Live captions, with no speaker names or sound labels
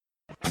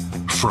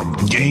From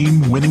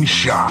game-winning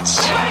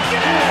shots to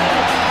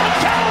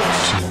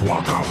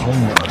walk-off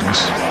home runs,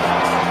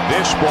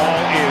 this ball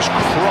is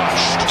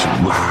crushed to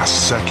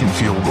last-second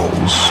field goals.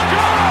 Good!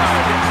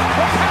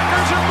 The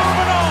Packers are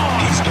moving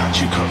on! He's got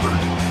you covered.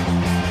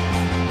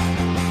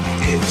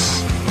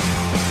 It's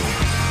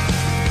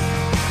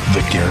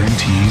the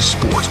Guarantee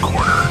Sports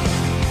Corner.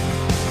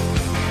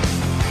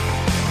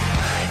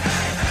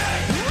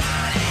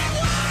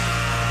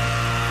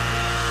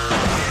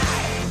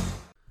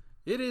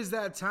 It is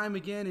that time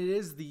again. It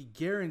is the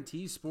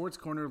Guarantee Sports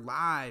Corner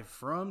live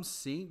from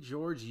St.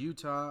 George,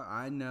 Utah.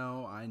 I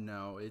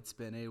know. It's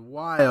been a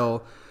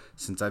while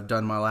since I've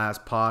done my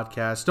last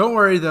podcast. Don't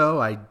worry, though.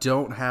 I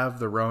don't have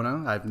the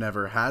Rona. I've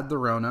never had the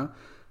Rona.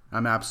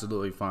 I'm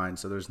absolutely fine,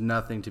 so there's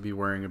nothing to be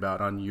worrying about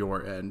on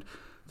your end.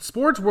 The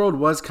sports world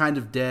was kind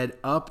of dead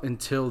up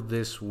until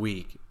this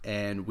week,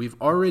 and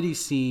we've already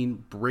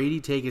seen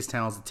Brady take his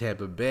talents to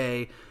Tampa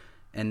Bay,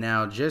 and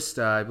now just,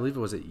 I believe it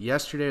was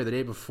yesterday or the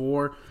day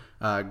before,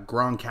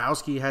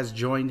 Gronkowski has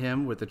joined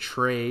him with a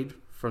trade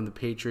from the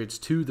Patriots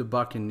to the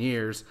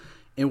Buccaneers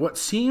in what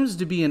seems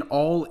to be an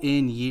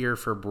all-in year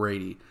for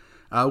Brady.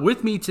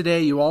 With me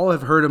today, you all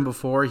have heard him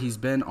before. He's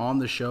been on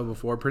the show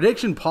before.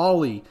 Prediction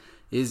Paulie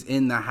is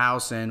in the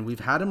house, and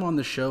we've had him on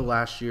the show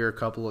last year a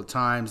couple of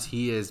times.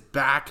 He is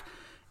back,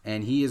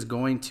 and he is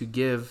going to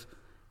give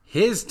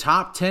his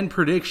top 10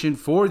 prediction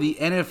for the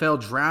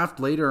NFL draft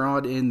later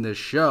on in the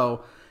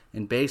show.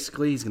 And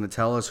basically, he's going to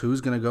tell us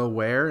who's going to go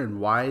where and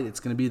why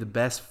it's going to be the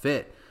best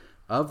fit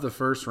of the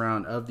first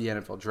round of the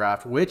NFL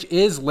draft, which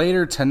is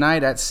later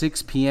tonight at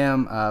 6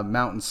 p.m.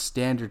 Mountain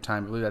Standard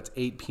Time. I believe that's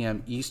 8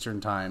 p.m. Eastern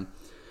Time.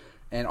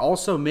 And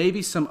also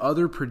maybe some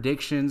other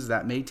predictions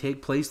that may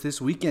take place this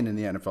weekend in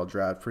the NFL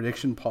draft.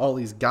 Prediction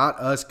Paulie's got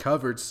us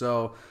covered.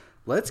 So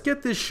let's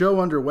get this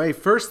show underway.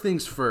 First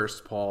things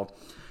first, Paul.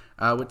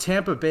 With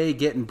Tampa Bay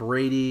getting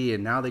Brady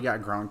and now they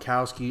got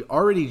Gronkowski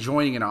already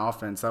joining an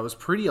offense that was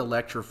pretty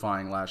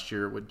electrifying last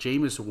year with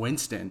Jameis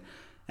Winston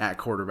at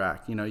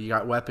quarterback. You know, you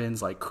got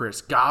weapons like Chris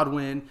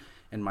Godwin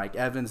and Mike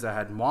Evans that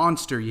had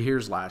monster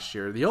years last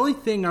year. The only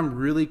thing I'm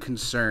really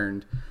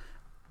concerned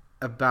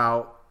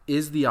about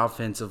is the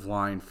offensive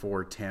line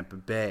for Tampa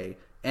Bay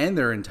and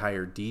their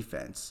entire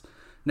defense.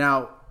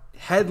 Now,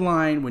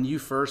 headline, when you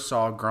first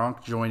saw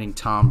Gronk joining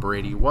Tom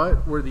Brady,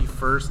 what were the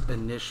first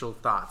initial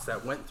thoughts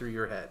that went through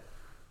your head?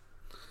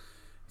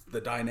 The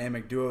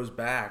dynamic duo's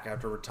back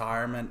after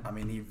retirement. I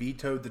mean, he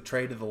vetoed the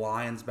trade to the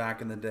Lions back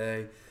in the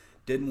day.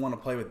 Didn't want to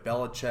play with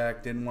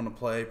Belichick. Didn't want to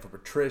play for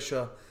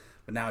Patricia.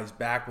 But now he's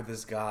back with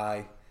this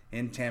guy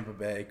in Tampa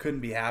Bay. Couldn't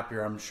be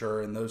happier, I'm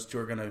sure. And those two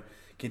are going to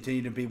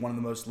continue to be one of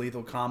the most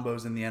lethal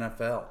combos in the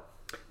NFL.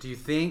 Do you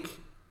think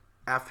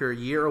after a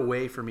year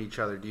away from each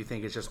other, do you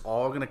think it's just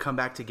all going to come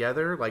back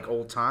together like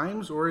old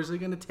times? Or is it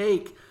going to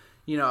take,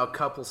 a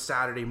couple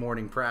Saturday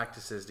morning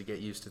practices to get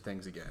used to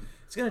things again?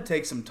 It's going to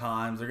take some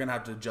time. They're going to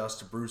have to adjust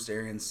to Bruce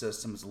Arians'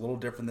 system. It's a little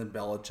different than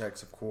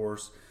Belichick's, of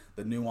course.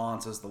 The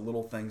nuances, the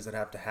little things that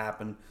have to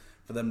happen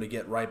for them to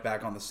get right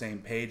back on the same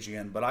page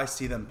again. But I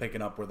see them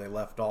picking up where they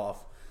left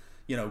off,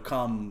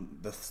 come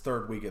the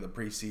third week of the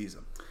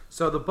preseason.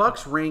 So the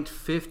Bucs ranked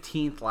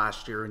 15th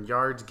last year in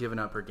yards given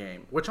up per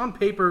game, which on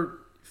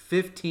paper,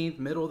 15th,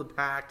 middle of the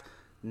pack,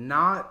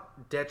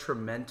 not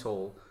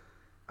detrimental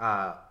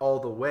all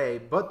the way,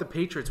 but the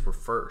Patriots were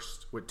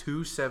first with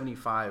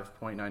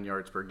 275.9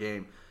 yards per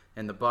game,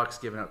 and the Bucs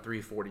giving up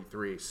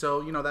 343.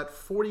 So, that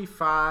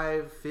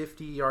 45,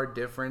 50-yard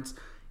difference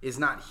is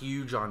not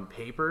huge on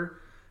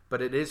paper,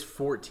 but it is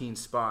 14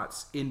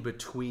 spots in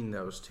between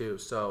those two.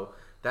 So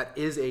that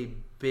is a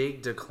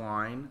big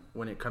decline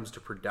when it comes to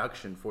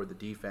production for the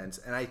defense,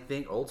 and I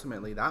think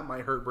ultimately that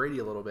might hurt Brady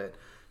a little bit,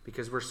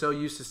 because we're so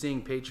used to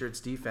seeing Patriots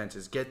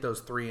defenses get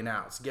those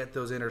 3-and-outs, get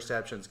those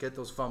interceptions, get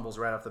those fumbles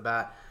right off the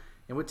bat.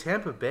 And with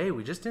Tampa Bay,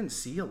 we just didn't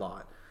see a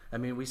lot. I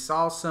mean, we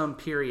saw some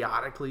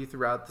periodically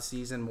throughout the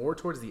season, more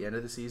towards the end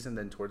of the season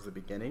than towards the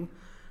beginning.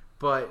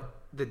 But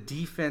the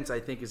defense, I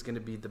think, is going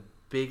to be the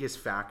biggest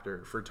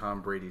factor for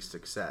Tom Brady's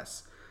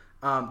success.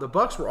 The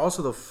Bucs were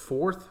also the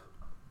fourth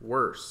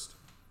worst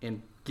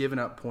in giving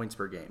up points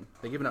per game.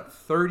 They've given up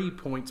 30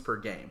 points per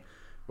game,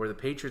 where the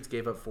Patriots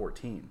gave up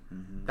 14.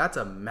 Mm-hmm. That's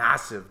a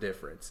massive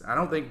difference. I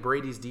don't think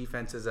Brady's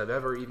defenses have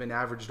ever even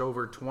averaged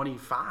over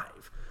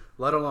 25,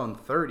 let alone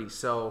 30.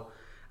 So,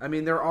 I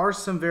mean, there are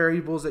some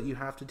variables that you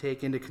have to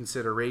take into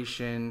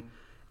consideration.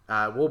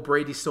 Will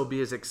Brady still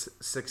be as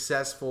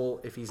successful?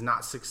 If he's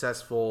not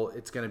successful,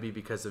 it's going to be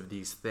because of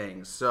these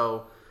things.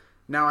 So,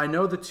 now I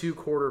know the two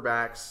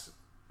quarterbacks,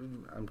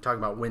 I'm talking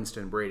about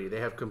Winston and Brady,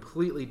 they have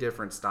completely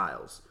different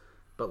styles.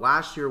 But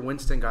last year,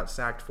 Winston got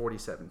sacked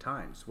 47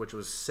 times, which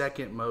was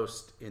second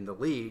most in the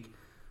league,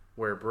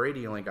 where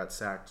Brady only got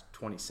sacked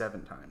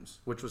 27 times,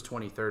 which was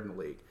 23rd in the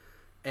league.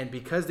 And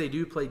because they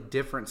do play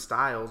different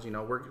styles,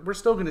 we're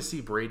still going to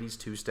see Brady's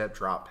two-step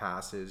drop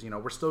passes.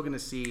 We're still going to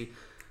see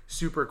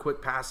super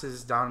quick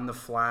passes down in the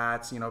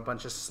flats, a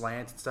bunch of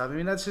slants and stuff. I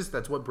mean,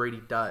 that's what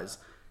Brady does,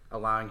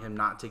 allowing him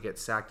not to get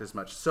sacked as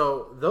much.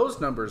 So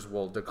those numbers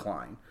will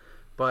decline.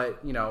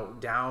 But,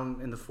 down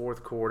in the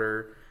fourth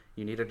quarter,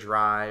 You need a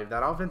drive.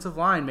 That offensive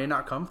line may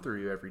not come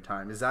through you every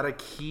time. Is that a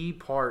key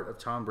part of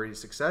Tom Brady's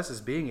success,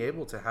 is being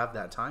able to have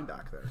that time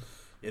back there?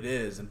 It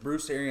is. And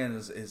Bruce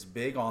Arians is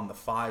big on the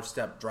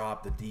 5-step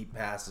drop, the deep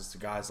passes to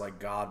guys like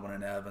Godwin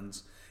and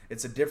Evans.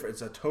 It's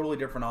a totally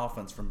different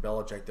offense from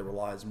Belichick that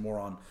relies more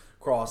on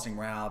crossing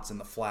routes and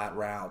the flat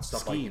routes,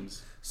 stuff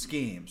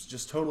schemes,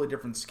 just totally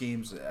different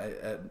schemes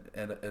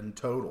in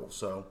total.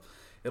 So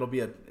it'll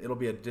be a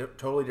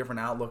totally different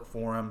outlook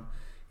for him.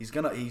 He's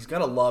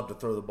gonna love to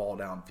throw the ball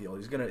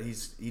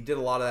downfield. He did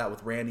a lot of that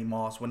with Randy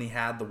Moss when he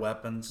had the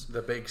weapons.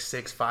 The big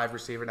 6'5"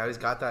 receiver. Now he's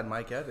got that in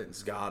Mike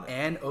Evans. Got it.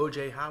 And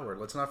O.J. Howard.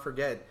 Let's not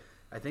forget,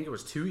 I think it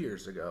was 2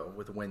 years ago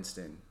with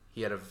Winston.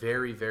 He had a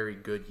very, very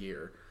good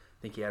year.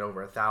 I think he had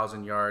over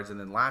 1,000 yards. And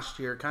then last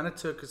year kind of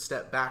took a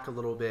step back a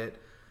little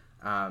bit.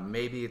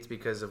 Maybe it's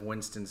because of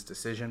Winston's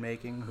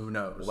decision-making. Who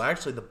knows? Well,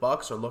 actually, the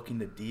Bucs are looking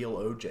to deal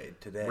O.J.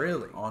 today.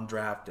 Really? On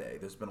draft day.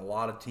 There's been a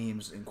lot of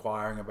teams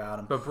inquiring about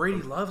him. But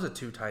Brady loves a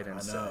 2 tight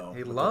end set. I know.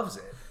 He loves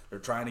it. They're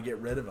trying to get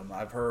rid of him.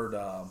 I've heard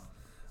a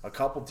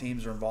couple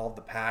teams are involved.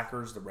 The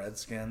Packers, the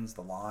Redskins,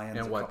 the Lions.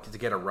 And to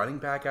get a running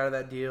back out of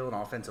that deal, an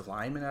offensive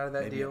lineman out of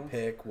that deal? Maybe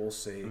a pick. We'll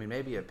see. I mean,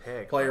 maybe a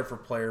pick. Player for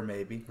player,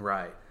 maybe.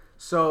 Right.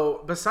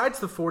 So, besides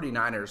the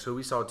 49ers, who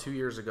we saw 2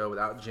 years ago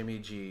without Jimmy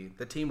G,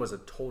 the team was a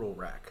total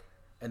wreck.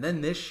 And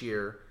then this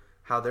year,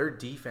 how their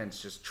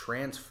defense just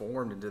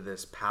transformed into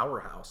this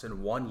powerhouse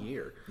in 1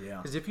 year. Yeah.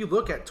 Because if you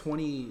look at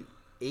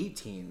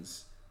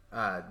 2018's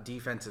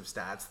defensive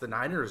stats, the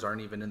Niners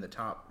aren't even in the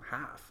top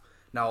half.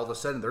 Now, all of a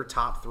sudden, they're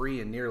top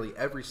 3 in nearly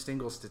every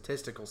single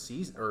statistical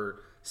season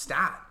or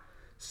stat.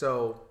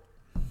 So,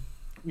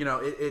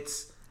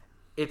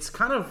 it's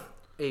kind of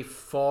a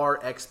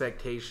far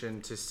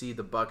expectation to see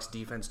the Bucs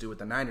defense do what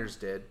the Niners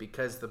did,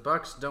 because the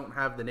Bucs don't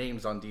have the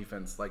names on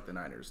defense like the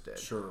Niners did.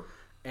 Sure.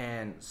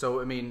 And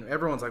so, I mean,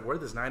 everyone's like, where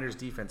did this Niners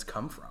defense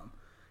come from?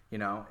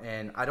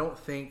 And I don't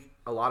think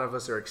a lot of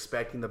us are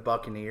expecting the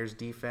Buccaneers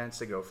defense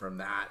to go from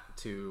that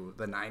to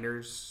the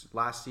Niners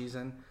last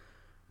season.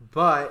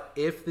 But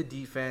if the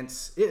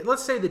defense,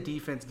 let's say the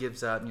defense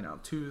gives up,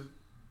 2-3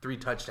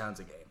 touchdowns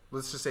a game.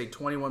 Let's just say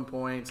 21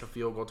 points, a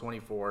field goal,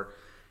 24.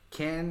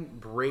 Can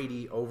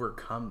Brady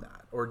overcome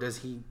that? Or does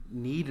he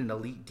need an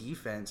elite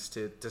defense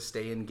to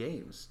stay in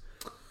games?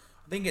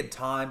 I think at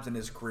times in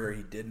his career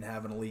he didn't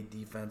have an elite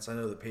defense. I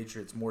know the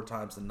Patriots more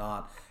times than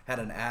not had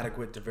an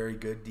adequate to very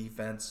good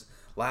defense.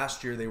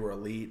 Last year they were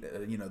elite,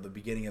 the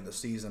beginning of the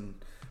season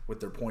with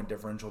their point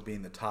differential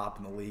being the top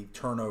in the league,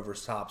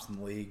 turnovers tops in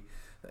the league.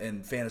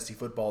 In fantasy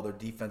football, their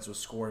defense was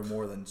scoring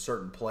more than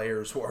certain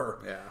players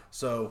were. Yeah.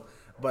 So,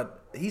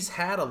 but he's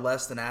had a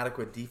less than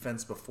adequate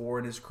defense before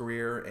in his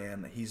career,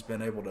 and he's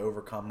been able to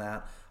overcome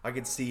that. I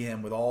could see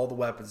him with all the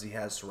weapons he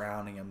has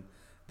surrounding him,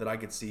 that I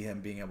could see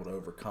him being able to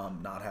overcome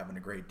not having a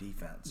great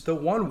defense. The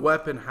one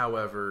weapon,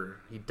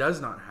 however, he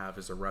does not have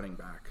is a running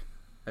back.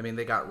 I mean,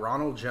 they got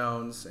Ronald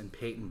Jones and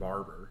Peyton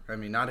Barber. I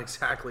mean, not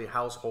exactly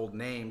household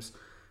names.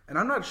 And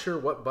I'm not sure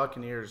what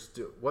Buccaneers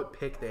do, what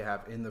pick they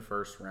have in the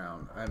first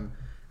round.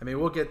 I mean,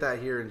 we'll get that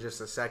here in just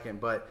a second.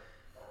 But,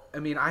 I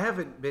mean, I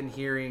haven't been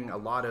hearing a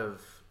lot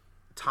of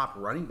top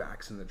running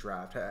backs in the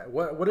draft.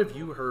 What have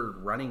you heard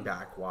running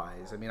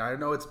back-wise? I mean, I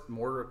know it's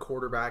more a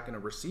quarterback and a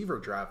receiver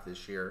draft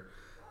this year.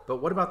 But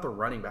what about the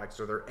running backs?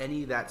 Are there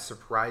any that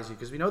surprise you?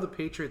 Because we know the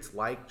Patriots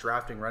like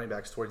drafting running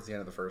backs towards the end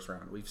of the first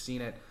round. We've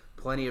seen it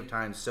plenty of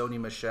times. Sony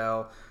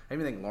Michel. I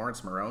even think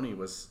Lawrence Maroney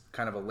was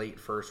kind of a late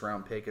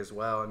first-round pick as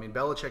well. I mean,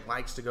 Belichick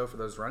likes to go for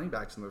those running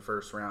backs in the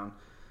first round.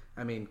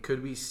 I mean,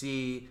 could we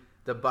see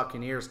the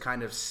Buccaneers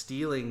kind of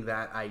stealing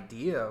that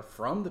idea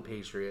from the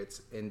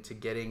Patriots into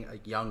getting a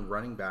young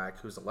running back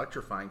who's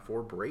electrifying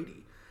for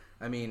Brady?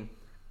 I mean,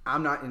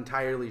 I'm not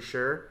entirely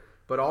sure.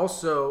 But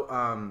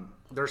also,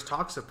 there's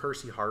talks of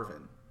Percy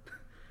Harvin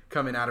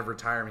coming out of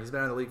retirement. He's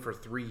been in the league for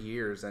 3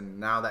 years, and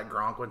now that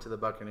Gronk went to the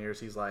Buccaneers,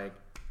 he's like,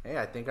 hey,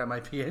 I think I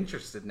might be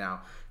interested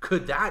now.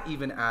 Could that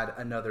even add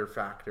another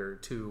factor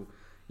to,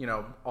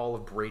 all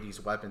of Brady's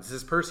weapons?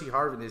 Is Percy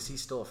Harvin, is he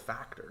still a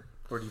factor?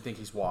 Or do you think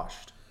he's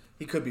washed?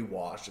 He could be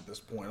washed at this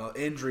point.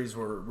 Injuries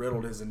were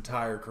riddled his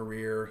entire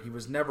career. He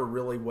was never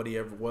really what he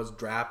ever was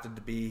drafted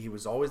to be. He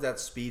was always that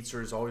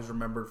speedster. He's always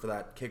remembered for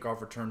that kickoff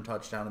return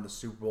touchdown in the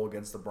Super Bowl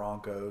against the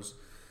Broncos.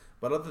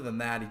 But other than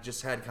that, he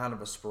just had kind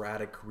of a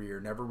sporadic career.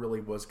 Never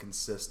really was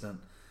consistent.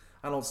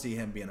 I don't see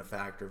him being a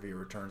factor if he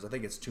returns. I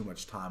think it's too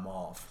much time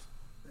off.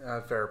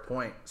 Fair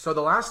point. So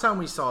the last time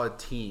we saw a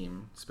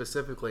team,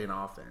 specifically an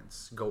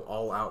offense, go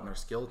all out in their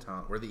skill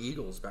talent were the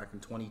Eagles back in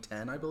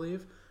 2010, I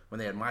believe, when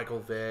they had Michael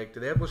Vick.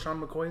 Did they have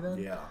LaShawn McCoy then?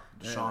 Yeah.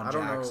 Deshaun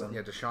Jackson.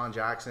 Yeah, Deshaun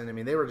Jackson. I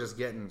mean, they were just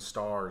getting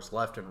stars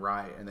left and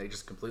right, and they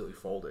just completely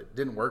folded.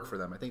 Didn't work for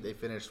them. I think they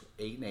finished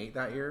 8-8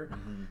 that year.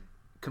 Mm-hmm.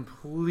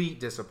 Complete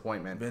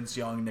disappointment. Vince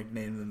Young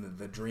nicknamed them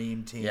the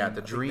Dream Team. Yeah,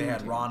 the Dream Team. They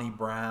had Ronnie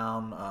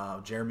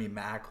Brown, Jeremy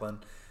Maclin.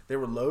 They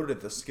were loaded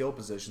at the skill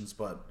positions,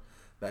 but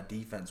that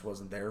defense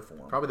wasn't there for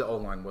them. Probably the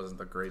O-line wasn't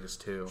the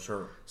greatest, too.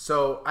 Sure.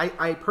 So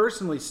I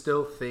personally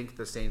still think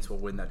the Saints will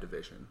win that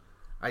division.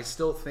 I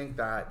still think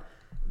that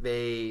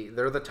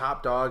They're the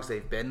top dogs.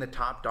 They've been the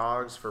top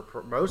dogs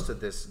for most of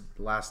this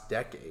last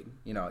decade.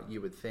 You know,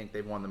 you would think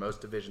they've won the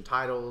most division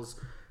titles.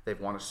 They've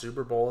won a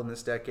Super Bowl in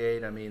this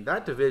decade. I mean,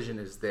 that division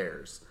is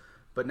theirs.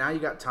 But now you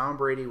got Tom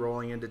Brady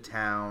rolling into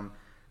town.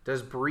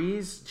 Does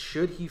Breeze,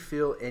 should he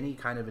feel any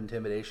kind of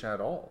intimidation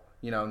at all?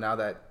 You know, now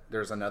that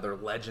there's another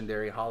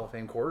legendary Hall of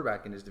Fame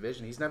quarterback in his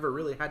division, he's never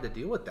really had to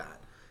deal with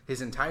that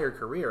his entire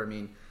career. I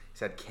mean,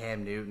 he's had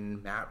Cam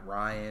Newton, Matt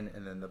Ryan,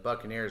 and then the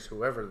Buccaneers,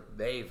 whoever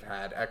they've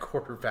had at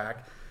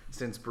quarterback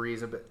since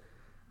Breeze.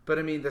 But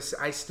I mean,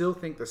 I still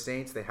think the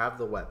Saints, they have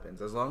the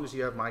weapons. As long as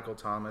you have Michael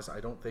Thomas, I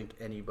don't think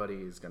anybody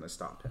is going to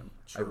stop him.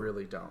 Sure. I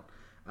really don't.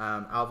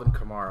 Alvin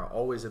Kamara,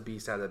 always a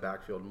beast out of the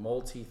backfield,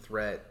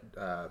 multi-threat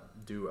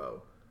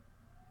duo.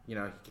 You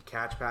know, he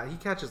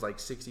catches like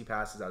 60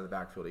 passes out of the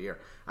backfield a year.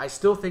 I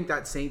still think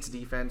that Saints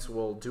defense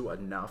will do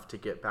enough to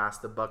get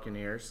past the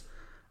Buccaneers.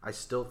 I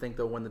still think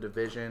they'll win the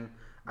division.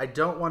 I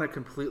don't want to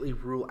completely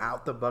rule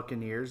out the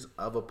Buccaneers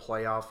of a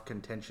playoff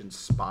contention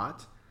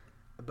spot,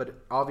 but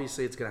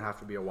obviously it's going to have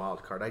to be a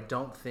wild card. I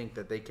don't think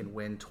that they can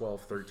win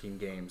 12, 13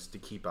 games to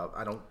keep up.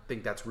 I don't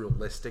think that's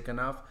realistic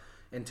enough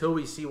until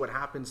we see what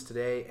happens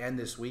today and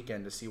this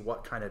weekend to see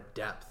what kind of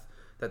depth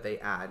that they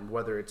add,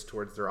 whether it's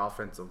towards their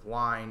offensive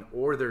line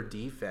or their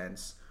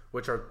defense,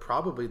 which are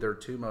probably their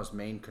two most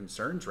main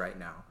concerns right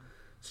now.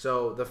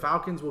 So the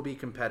Falcons will be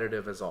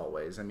competitive as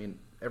always. I mean,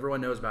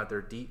 everyone knows about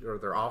their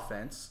their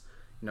offense.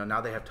 You know, now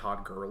they have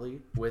Todd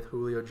Gurley with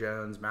Julio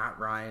Jones, Matt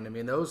Ryan. I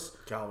mean, those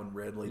Calvin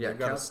Ridley. Yeah, they've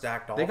got a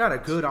stacked offense. They got a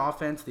good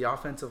offense. The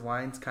offensive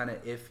line's kind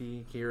of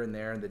iffy here and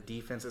there, and the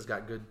defense has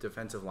got good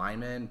defensive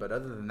linemen. But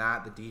other than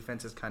that, the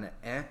defense is kind of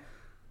eh.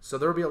 So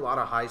there will be a lot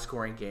of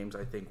high-scoring games,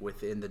 I think,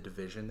 within the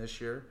division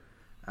this year.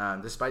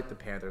 Despite the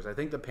Panthers, I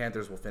think the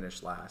Panthers will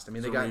finish last. I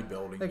mean, they got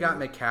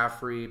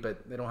McCaffrey,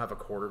 but they don't have a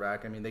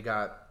quarterback. I mean, they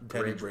got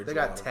Bridgewater. They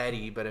got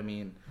Teddy, but I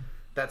mean,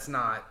 that's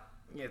not.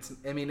 It's.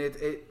 I mean,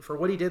 it for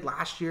what he did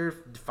last year,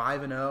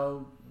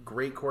 5-0,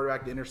 great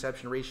quarterback to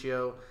interception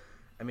ratio.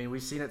 I mean,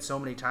 we've seen it so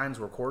many times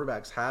where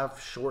quarterbacks have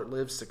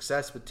short-lived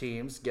success with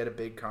teams, get a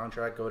big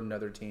contract, go to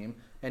another team,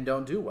 and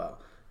don't do well.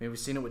 I mean, we've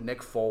seen it with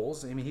Nick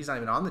Foles. I mean, he's not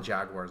even on the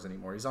Jaguars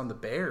anymore. He's on the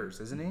Bears,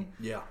 isn't he?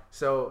 Yeah.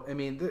 So, I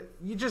mean,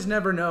 you just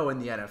never know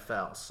in the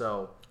NFL.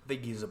 So, I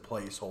think he's a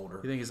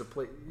placeholder. You think he's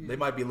a They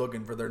might be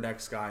looking for their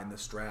next guy in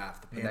this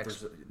draft. The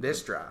Panthers.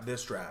 This draft.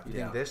 This draft. You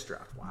think this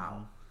draft?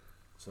 Wow.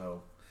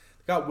 So,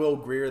 they got Will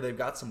Grier. They've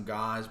got some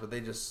guys, but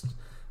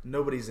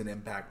nobody's an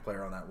impact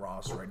player on that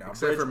roster right now.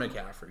 Except for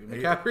McCaffrey.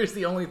 McCaffrey's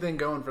the only thing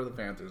going for the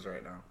Panthers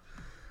right now.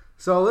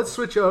 So, let's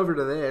switch over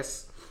to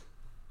this.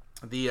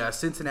 The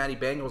Cincinnati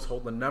Bengals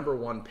hold the number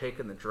 1 pick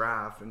in the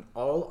draft, and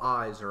all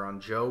eyes are on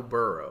Joe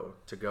Burrow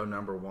to go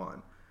number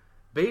 1.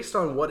 Based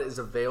on what is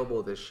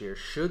available this year,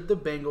 should the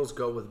Bengals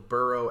go with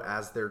Burrow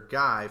as their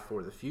guy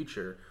for the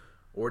future,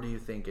 or do you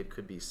think it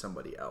could be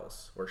somebody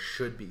else, or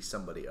should be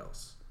somebody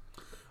else?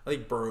 I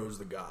think Burrow's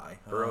the guy.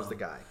 Burrow's the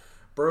guy.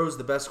 Burrow's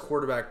the best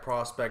quarterback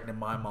prospect in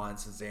my mind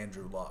since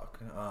Andrew Luck.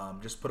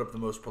 Just put up the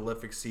most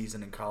prolific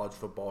season in college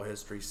football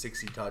history,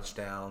 60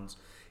 touchdowns.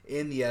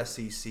 In the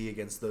SEC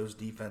against those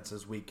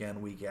defenses week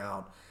in, week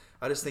out.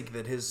 I just think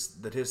that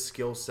his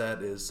skill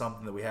set is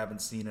something that we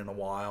haven't seen in a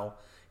while.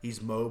 He's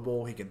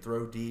mobile. He can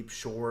throw deep,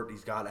 short.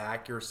 He's got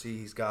accuracy.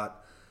 He's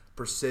got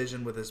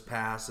precision with his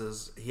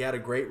passes. He had a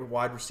great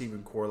wide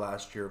receiving core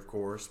last year, of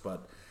course,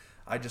 but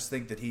I just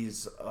think that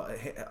he's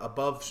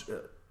above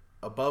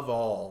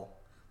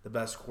all the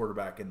best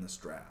quarterback in this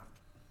draft.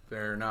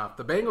 Fair enough.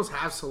 The Bengals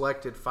have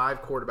selected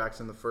 5 quarterbacks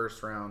in the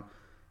first round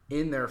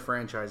in their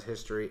franchise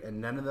history,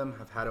 and none of them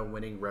have had a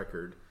winning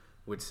record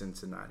with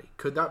Cincinnati.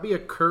 Could that be a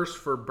curse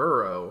for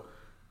Burrow,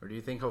 or do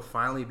you think he'll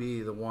finally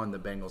be the one the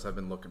Bengals have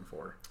been looking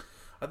for?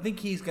 I think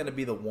he's going to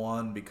be the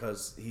one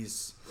because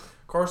he's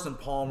Carson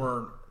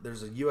Palmer.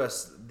 There's the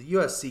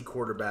USC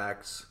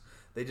quarterbacks.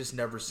 They just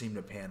never seem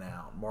to pan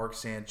out. Mark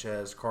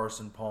Sanchez,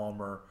 Carson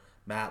Palmer,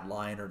 Matt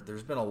Leinart.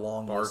 There's been a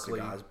long list of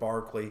guys.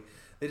 Barkley.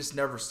 They just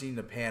never seem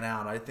to pan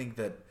out. I think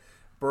that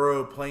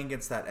Burrow playing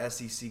against that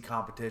SEC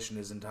competition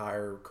his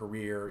entire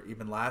career,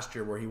 even last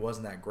year where he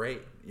wasn't that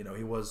great. You know,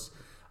 he was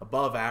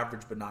above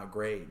average but not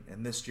great.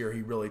 And this year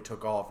he really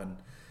took off, and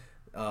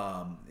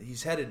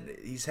he's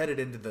headed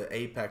into the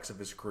apex of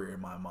his career in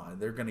my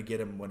mind. They're going to get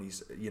him when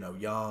he's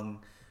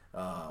young,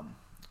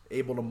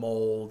 able to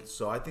mold.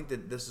 So I think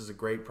that this is a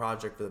great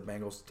project for the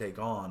Bengals to take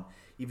on,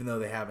 even though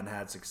they haven't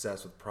had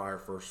success with prior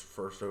first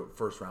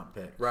round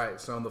picks. Right.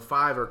 So in the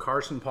 5 are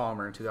Carson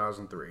Palmer in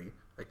 2003,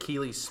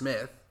 Akili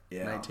Smith.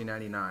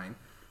 1999.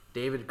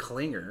 David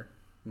Klinger,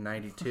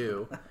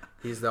 92.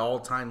 He's the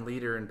all-time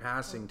leader in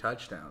passing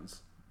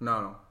touchdowns.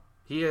 No.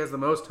 He has the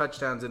most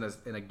touchdowns in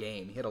a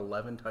game. He had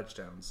 11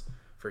 touchdowns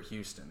for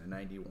Houston in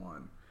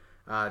 91.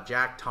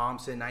 Jack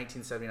Thompson,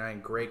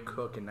 1979. Greg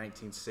Cook in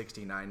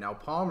 1969. Now,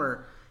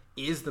 Palmer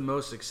is the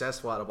most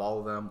successful out of all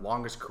of them.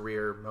 Longest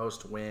career,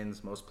 most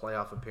wins, most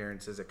playoff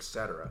appearances,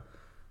 etc.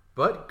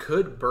 But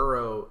could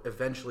Burrow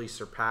eventually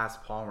surpass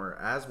Palmer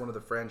as one of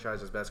the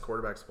franchise's best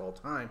quarterbacks of all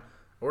time?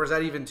 Or is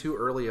that even too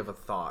early of a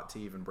thought to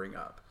even bring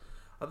up?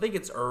 I think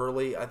it's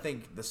early. I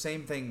think the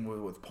same thing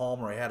with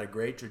Palmer. He had a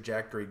great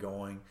trajectory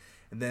going.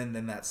 And then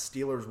in that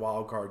Steelers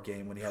wildcard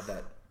game when he had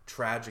that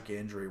tragic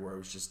injury where it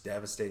was just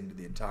devastating to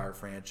the entire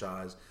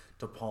franchise,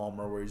 to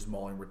Palmer where he was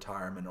mulling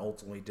retirement,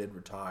 ultimately did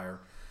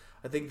retire.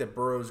 I think that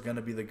Burrow's going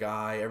to be the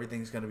guy.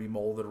 Everything's going to be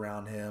molded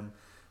around him.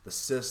 The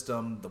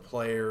system, the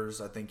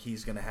players, I think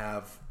he's going to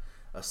have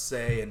a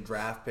say in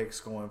draft picks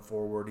going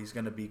forward. He's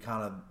going to be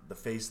kind of the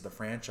face of the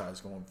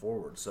franchise going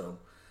forward. So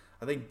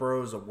I think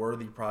Burrow's a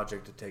worthy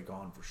project to take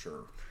on for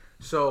sure.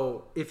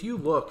 So if you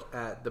look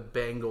at the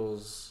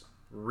Bengals'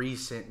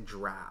 recent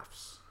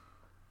drafts,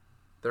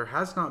 there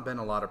has not been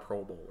a lot of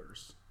Pro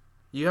Bowlers.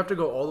 You have to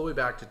go all the way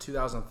back to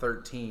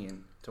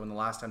 2013 to when the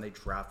last time they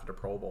drafted a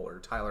Pro Bowler,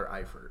 Tyler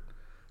Eifert.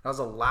 That was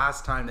the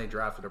last time they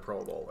drafted a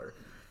Pro Bowler.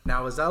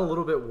 Now, is that a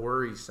little bit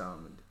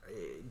worrisome?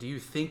 Do you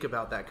think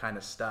about that kind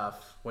of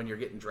stuff when you're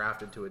getting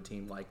drafted to a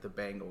team like the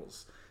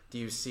Bengals? Do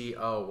you see,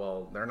 oh,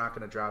 well, they're not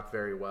going to draft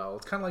very well?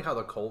 It's kind of like how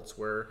the Colts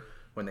were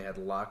when they had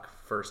Luck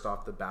first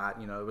off the bat.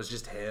 You know, it was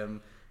just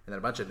him and then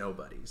a bunch of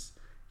nobodies.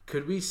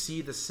 Could we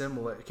see the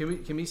similar?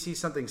 Can we see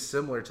something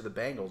similar to the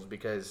Bengals?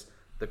 Because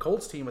the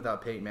Colts team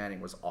without Peyton Manning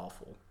was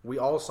awful. We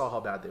all saw how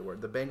bad they were.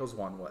 The Bengals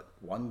won,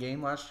 one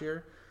game last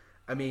year?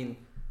 I mean,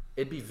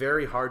 it'd be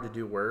very hard to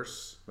do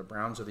worse. The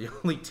Browns are the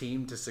only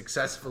team to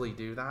successfully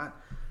do that.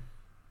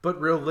 But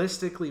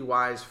realistically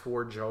wise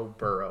for Joe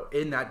Burrow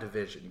in that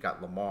division, you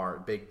got Lamar,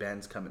 Big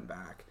Ben's coming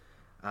back,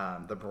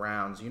 the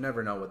Browns, you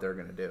never know what they're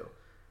going to do.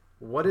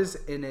 What is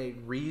in a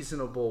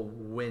reasonable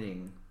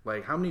winning,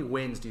 like how many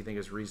wins do you think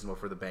is reasonable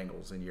for the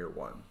Bengals in year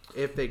one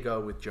if they go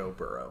with Joe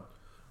Burrow?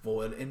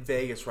 Well, in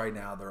Vegas right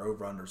now, their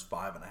over-under's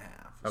 5.5.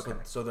 Okay.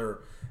 So they're,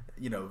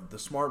 the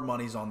smart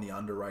money's on the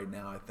under right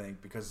now, I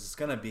think, because it's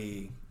going to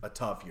be a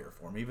tough year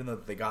for them. Even though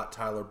they got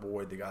Tyler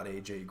Boyd, they got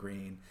A.J.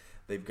 Green,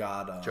 they've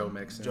got Joe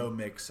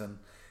Mixon.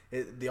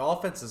 The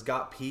offense has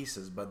got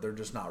pieces, but they're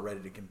just not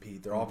ready to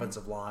compete. Their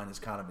offensive line is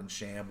kind of in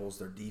shambles.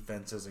 Their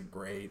defense isn't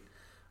great.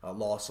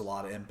 Lost a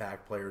lot of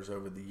impact players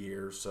over the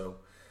years. So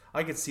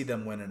I could see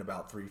them winning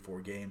about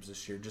 3-4 games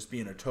this year, just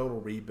being a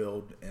total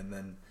rebuild and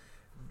then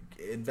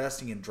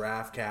investing in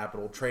draft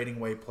capital, trading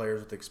away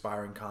players with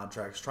expiring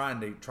contracts, trying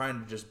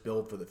to just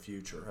build for the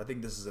future. I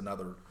think this is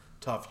another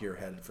tough year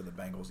ahead for the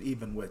Bengals,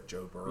 even with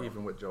Joe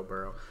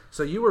Burrow.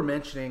 So you were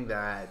mentioning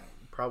that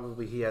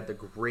probably he had the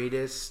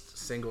greatest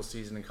single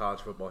season in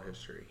college football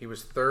history. He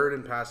was third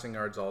in passing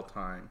yards all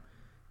time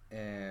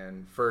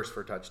and first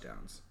for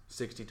touchdowns,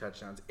 60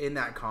 touchdowns in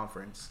that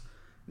conference.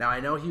 Now,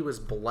 I know he was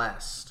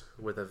blessed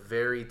with a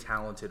very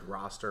talented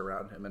roster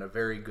around him and a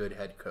very good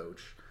head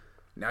coach.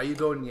 Now you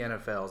go in the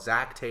NFL,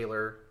 Zach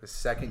Taylor, his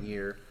second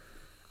year.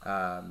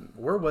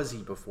 Where was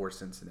he before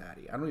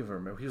Cincinnati? I don't even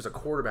remember. He was a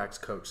quarterback's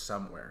coach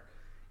somewhere.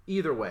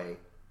 Either way,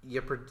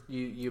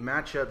 you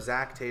match up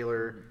Zach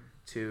Taylor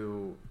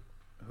to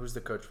who's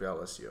the coach for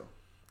LSU?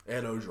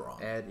 Ed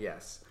Orgeron.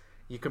 Yes.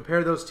 You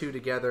compare those two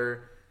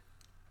together,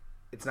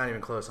 it's not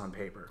even close on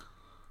paper.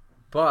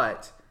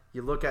 But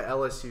you look at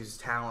LSU's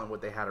talent,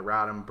 what they had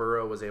around him.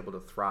 Burrow was able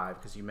to thrive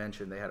because you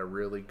mentioned they had a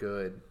really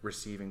good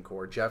receiving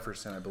core.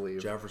 Jefferson, I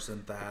believe.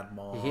 Thad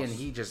Moss.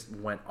 He just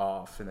went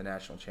off in the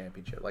national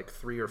championship, like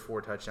 3 or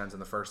 4 touchdowns in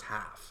the first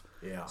half.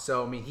 Yeah.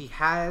 So, I mean,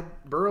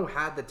 Burrow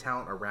had the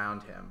talent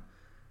around him.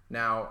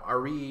 Now,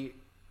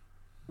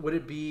 would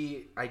it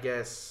be, I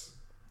guess,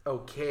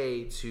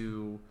 okay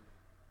to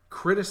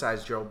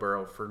criticize Joe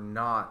Burrow for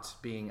not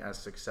being as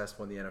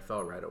successful in the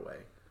NFL right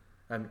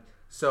away?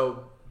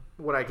 So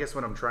what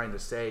I'm trying to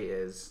say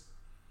is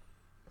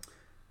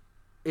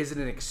it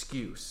an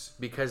excuse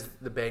because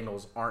the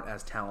Bengals aren't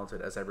as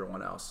talented as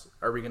everyone else?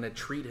 Are we going to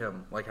treat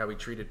him like how we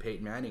treated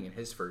Peyton Manning in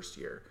his first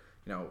year?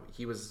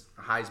 He was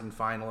a Heisman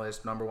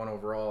finalist, number 1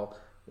 overall,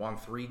 won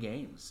 3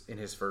 games in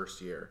his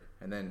first year.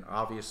 And then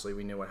obviously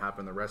we knew what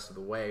happened the rest of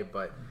the way,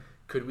 but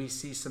could we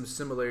see some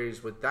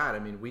similarities with that? I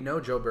mean, we know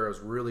Joe Burrow's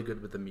really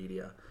good with the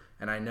media.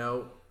 And I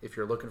know if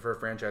you're looking for a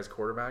franchise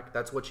quarterback,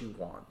 that's what you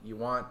want. You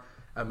want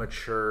a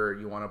mature,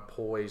 you want a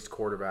poised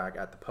quarterback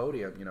at the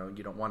podium.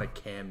 You don't want a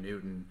Cam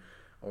Newton,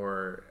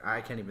 or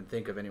I can't even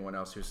think of anyone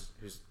else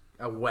who's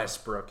a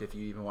Westbrook, if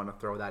you even want to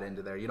throw that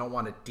into there. You don't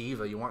want a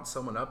diva. You want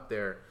someone up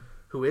there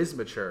who is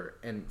mature.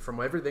 And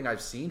from everything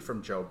I've seen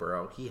from Joe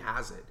Burrow, he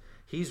has it.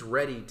 He's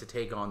ready to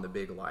take on the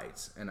big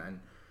lights. And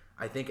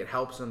I think it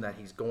helps him that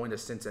he's going to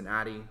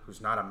Cincinnati,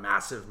 who's not a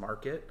massive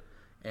market,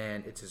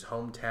 and it's his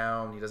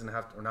hometown. He doesn't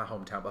have to, or not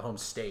hometown, but home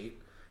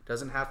state.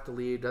 Doesn't have to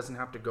leave, doesn't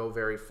have to go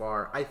very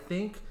far. I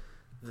think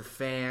the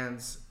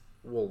fans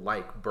will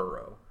like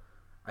Burrow.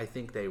 I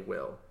think they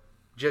will.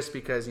 Just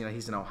because,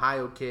 he's an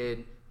Ohio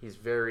kid. He's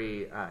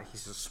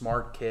he's a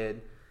smart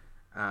kid.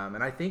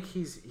 And I think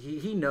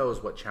he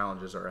knows what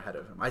challenges are ahead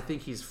of him. I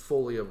think he's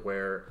fully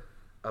aware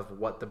of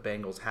what the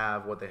Bengals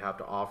have, what they have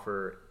to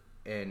offer,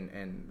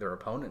 and their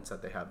opponents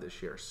that they have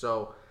this year.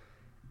 So,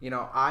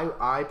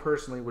 I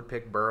personally would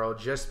pick Burrow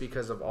just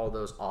because of all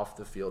those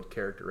off-the-field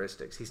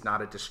characteristics. He's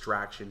not a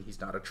distraction. He's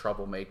not a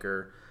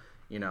troublemaker,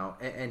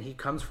 and he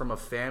comes from a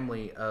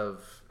family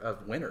of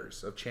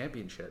winners, of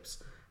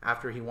championships.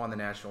 after he won the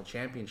national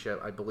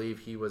championship, I believe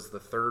he was the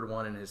third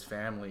one in his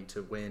family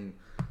to win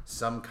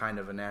some kind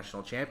of a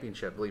national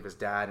championship. I believe his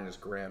dad and his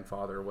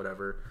grandfather or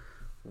whatever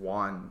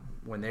won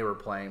when they were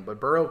playing. But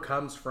Burrow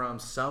comes from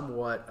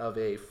somewhat of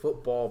a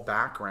football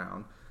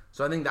background,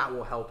 so I think that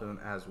will help him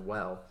as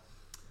well.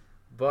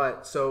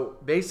 But so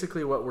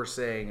basically what we're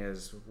saying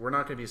is we're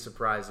not going to be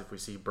surprised if we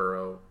see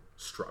Burrow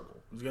struggle.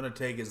 He's going to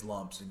take his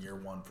lumps in year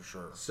one for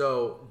sure.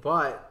 So,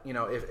 but,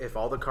 if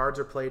all the cards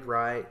are played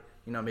right,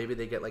 maybe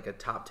they get like a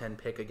top 10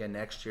 pick again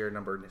next year,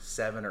 number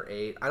 7 or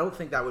 8. I don't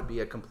think that would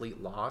be a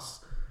complete loss.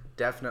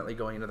 Definitely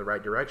going into the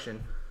right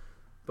direction.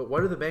 But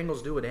what do the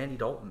Bengals do with Andy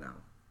Dalton now?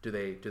 Do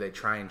they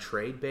try and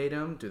trade bait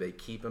him? Do they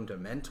keep him to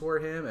mentor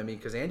him? I mean,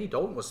 because Andy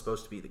Dalton was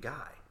supposed to be the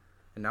guy,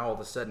 and now all of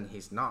a sudden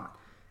he's not.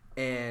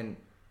 And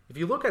if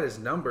you look at his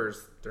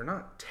numbers, they're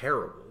not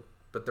terrible,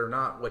 but they're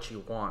not what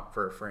you want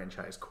for a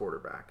franchise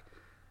quarterback.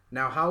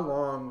 Now, how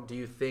long do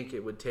you think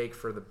it would take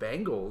for the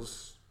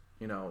Bengals,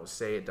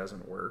 say it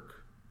doesn't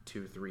work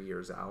 2-3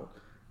 years out,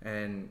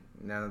 and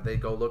now they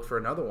go look for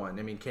another one?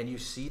 I mean, can you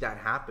see that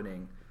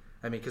happening?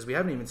 I mean, because we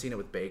haven't even seen it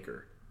with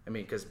Baker. I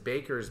mean, because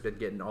Baker's been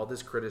getting all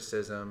this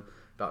criticism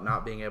about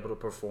not being able to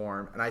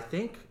perform. And I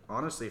think,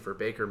 honestly, for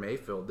Baker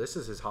Mayfield, this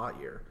is his hot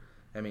year.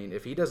 I mean,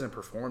 if he doesn't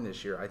perform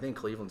this year, I think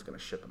Cleveland's going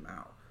to ship him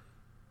out.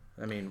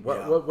 I mean,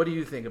 what do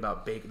you think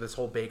about this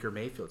whole Baker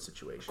Mayfield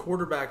situation?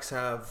 Quarterbacks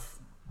have,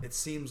 it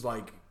seems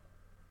like,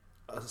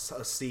 a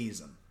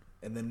season,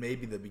 and then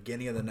maybe the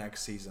beginning of the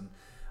next season.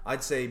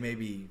 I'd say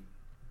maybe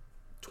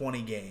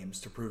 20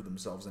 games to prove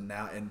themselves. And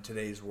now in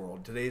today's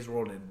world,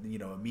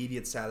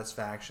 immediate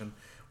satisfaction.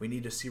 We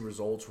need to see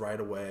results right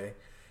away.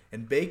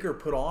 And Baker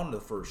put on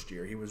the first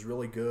year. He was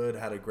really good,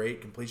 had a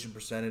great completion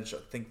percentage, I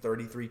think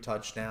 33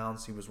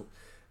 touchdowns. He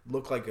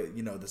looked like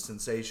the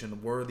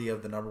sensation, worthy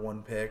of the number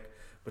 1 pick,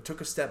 but took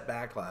a step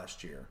back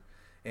last year.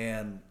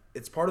 And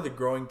it's part of the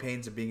growing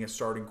pains of being a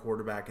starting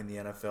quarterback in the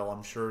NFL.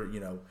 I'm sure,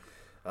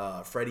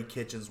 Freddie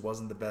Kitchens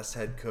wasn't the best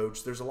head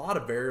coach. There's a lot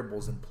of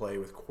variables in play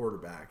with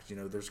quarterbacks.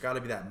 There's got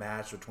to be that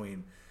match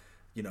between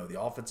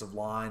the offensive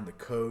line, the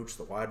coach,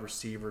 the wide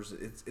receivers.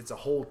 It's a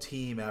whole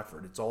team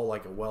effort. It's all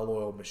like a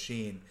well-oiled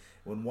machine.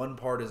 When one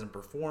part isn't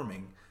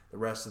performing, the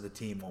rest of the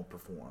team won't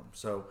perform.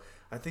 So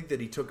I think that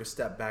he took a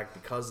step back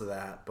because of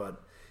that.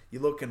 But you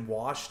look in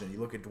Washington, you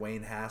look at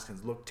Dwayne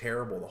Haskins, looked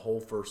terrible the whole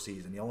first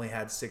season. He only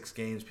had 6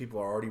 games. People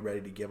are already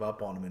ready to give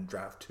up on him and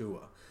draft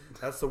Tua.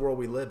 That's the world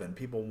we live in.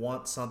 People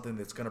want something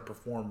that's going to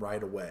perform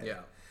right away.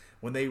 Yeah.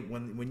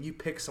 When you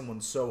pick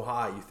someone so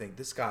high, you think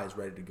this guy's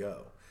ready to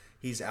go.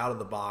 He's out of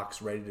the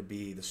box, ready to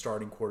be the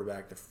starting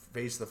quarterback, the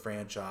face of the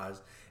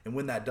franchise. And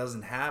when that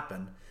doesn't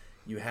happen,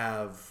 you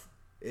have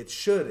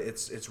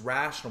it's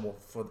rational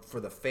for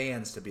the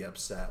fans to be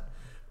upset.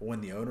 But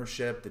when the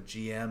ownership, the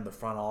GM, the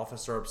front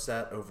office are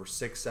upset over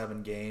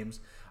 6-7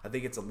 games, I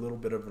think it's a little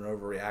bit of an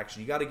overreaction.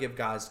 You got to give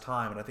guys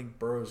time, and I think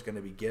Burrow's going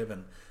to be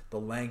given the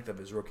length of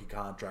his rookie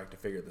contract to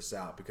figure this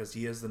out because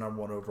he is the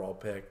number 1 overall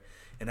pick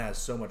and has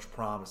so much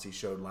promise he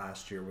showed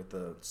last year with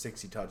the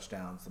 60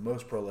 touchdowns, the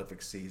most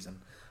prolific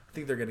season. I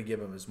think they're going to give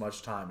him as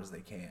much time as they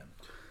can.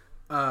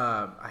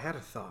 I had a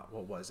thought.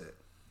 What was it?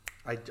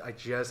 I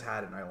just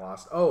had it and I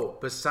lost. Oh,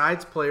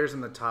 besides players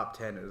in the top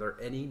 10, are there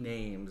any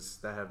names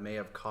that may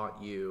have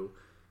caught you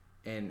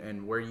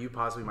and where you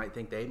possibly might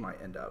think they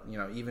might end up?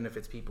 Even if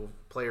it's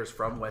players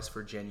from West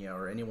Virginia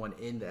or anyone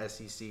in the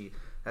SEC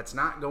that's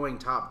not going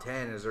top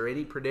 10. Is there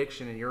any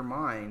prediction in your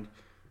mind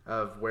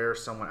of where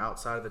someone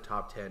outside of the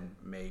top 10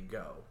 may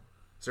go?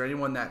 Is there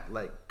anyone that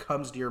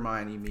comes to your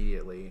mind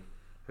immediately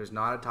who's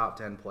not a top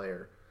 10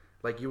 player?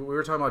 We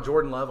were talking about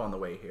Jordan Love on the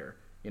way here.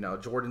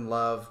 Jordan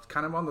Love,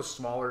 kind of on the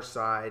smaller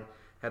side,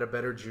 had a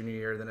better junior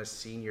year than a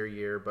senior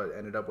year, but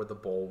ended up with a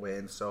bowl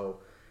win. So,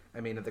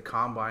 at the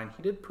Combine,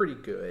 he did pretty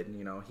good.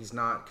 He's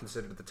not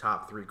considered the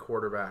top 3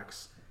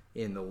 quarterbacks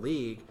in the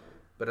league.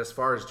 But as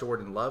far as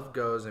Jordan Love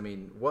goes,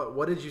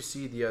 what did you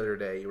see the other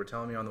day? You were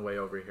telling me on the way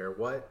over here.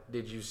 What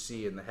did you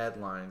see in the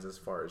headlines as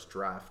far as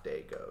draft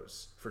day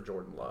goes for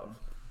Jordan Love?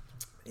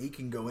 He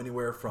can go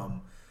anywhere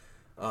from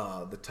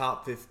the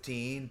top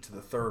 15 to the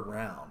 3rd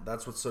round.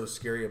 That's what's so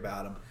scary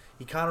about him.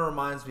 He kind of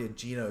reminds me of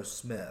Geno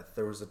Smith.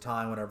 There was a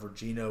time whenever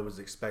Geno was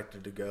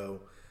expected to go,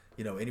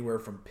 anywhere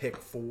from pick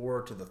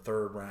 4 to the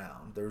 3rd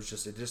round.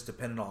 It just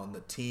depended on the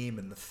team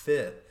and the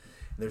fit.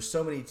 And there's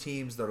so many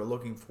teams that are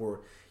looking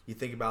for. You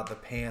think about the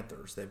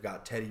Panthers. They've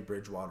got Teddy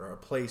Bridgewater, a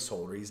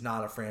placeholder. He's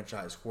not a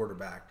franchise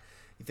quarterback.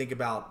 You think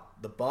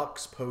about the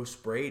Bucs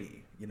post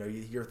Brady.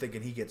 You're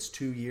thinking he gets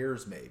 2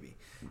 years maybe.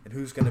 And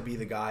who's going to be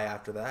the guy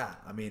after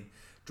that?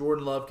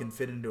 Jordan Love can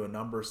fit into a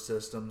number of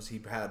systems.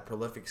 He had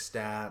prolific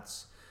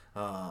stats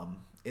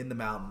in the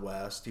Mountain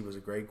West. He was a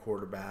great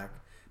quarterback.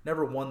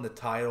 Never won the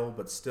title,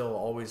 but still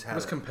always had.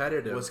 Was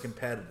competitive. Was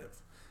competitive.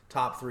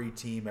 Top 3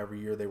 team every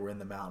year they were in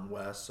the Mountain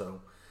West.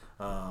 So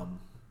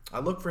I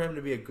look for him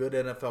to be a good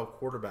NFL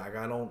quarterback.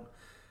 I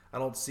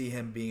don't see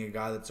him being a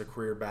guy that's a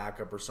career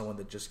backup or someone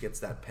that just gets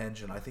that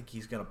pension. I think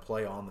he's going to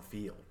play on the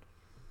field.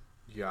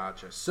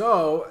 Gotcha.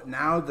 So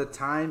now the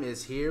time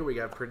is here. We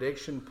got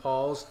prediction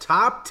Paul's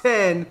top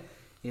 10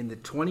 in the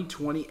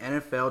 2020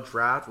 NFL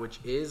Draft, which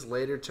is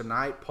later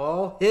tonight.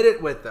 Paul, hit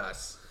it with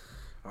us.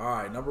 All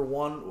right, number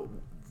 1,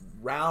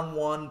 round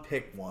 1,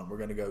 pick 1. We're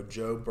going to go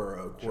Joe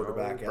Burrow,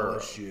 quarterback,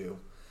 LSU.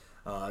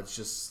 It's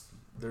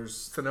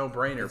a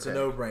no-brainer. It's a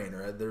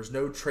no-brainer. There's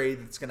no trade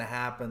that's going to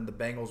happen. The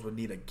Bengals would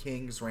need a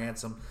king's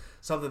ransom,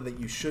 something that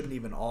you shouldn't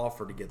even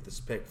offer to get this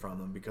pick from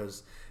them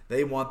because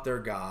they want their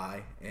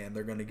guy, and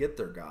they're going to get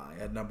their guy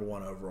at number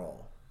 1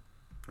 overall.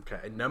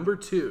 Okay, number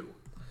 2.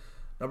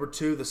 Number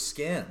 2, the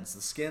Skins.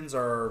 The Skins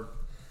are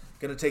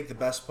going to take the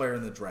best player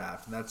in the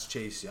draft, and that's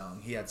Chase Young.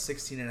 He had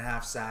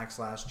 16.5 sacks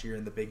last year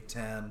in the Big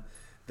Ten.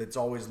 That's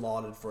always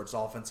lauded for its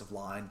offensive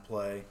line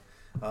play.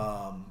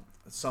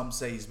 Some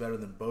say he's better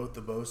than both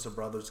the Bosa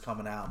brothers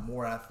coming out,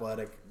 more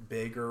athletic,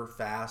 bigger,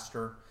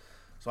 faster.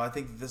 So I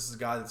think this is a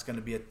guy that's going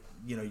to be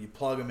you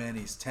plug him in,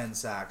 he's 10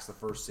 sacks the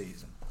first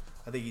season.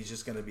 I think he's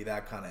just going to be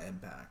that kind of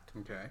impact.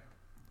 Okay.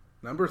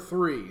 Number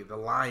 3, the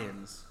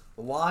Lions.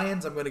 The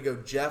Lions, I'm going to go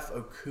Jeff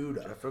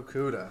Okudah. Jeff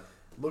Okudah.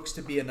 Looks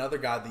to be another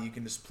guy that you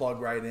can just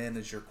plug right in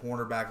as your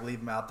cornerback, leave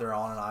him out there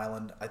on an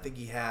island. I think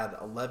he had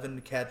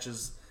 11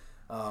 catches.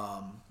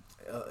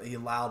 He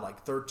allowed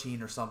like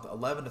 13 or something,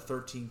 11 to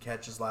 13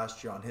 catches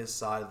last year on his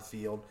side of the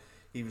field.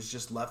 He was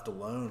just left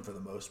alone for the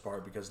most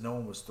part because no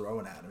one was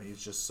throwing at him. He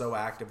was just so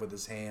active with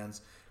his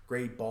hands.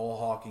 Great ball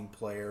hawking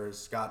player.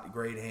 He's got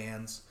great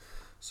hands.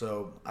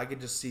 So I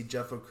could just see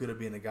Jeff Okudah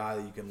being a guy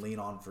that you can lean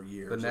on for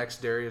years. The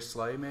next Darius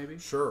Slay, maybe?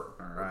 Sure.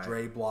 All right. Or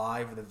Dre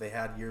Blythe that they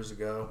had years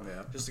ago.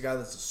 Yeah. Just a guy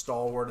that's a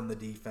stalwart in the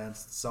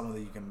defense. Someone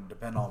that you can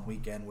depend on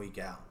week in, week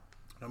out.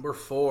 Number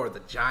 4, the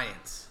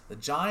Giants. The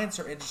Giants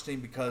are interesting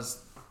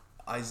because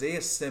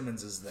Isaiah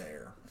Simmons is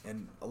there.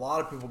 And a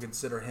lot of people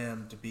consider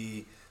him to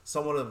be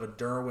somewhat of a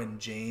Derwin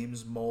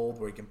James mold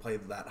where he can play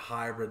that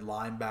hybrid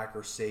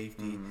linebacker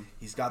safety. Mm-hmm.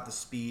 He's got the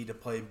speed to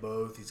play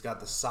both. He's got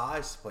the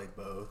size to play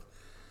both.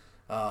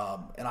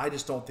 And I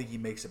just don't think he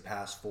makes it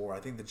past 4. I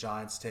think the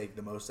Giants take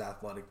the most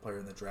athletic player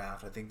in the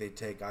draft. I think they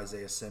take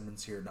Isaiah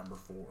Simmons here at number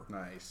 4.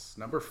 Nice.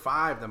 Number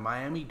 5, the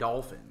Miami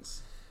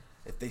Dolphins.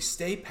 If they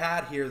stay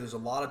pat here, there's a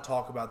lot of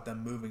talk about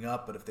them moving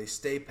up. But if they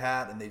stay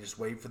pat and they just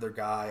wait for their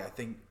guy, I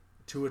think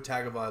Tua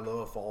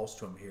Tagovailoa falls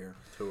to him here.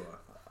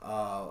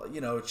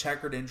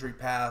 Checkered injury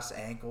past,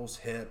 ankles,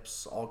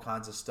 hips, all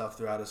kinds of stuff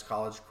throughout his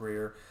college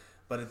career.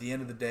 But at the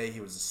end of the day,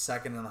 he was the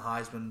second in the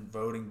Heisman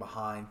voting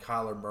behind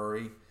Kyler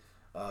Murray.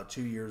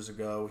 2 years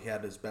ago, he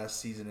had his best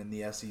season in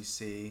the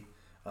SEC.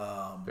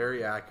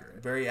 Very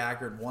accurate. Very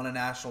accurate. Won a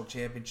national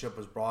championship,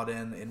 was brought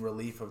in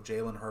relief of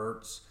Jalen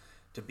Hurts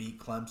to beat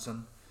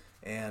Clemson.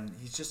 And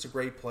he's just a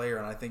great player.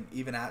 And I think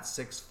even at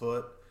 6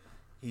 foot,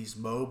 he's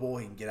mobile.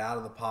 He can get out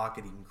of the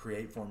pocket. He can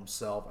create for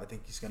himself. I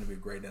think he's going to be a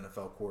great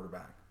NFL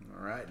quarterback.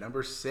 All right.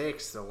 Number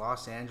 6, the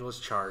Los Angeles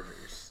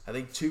Chargers. I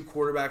think 2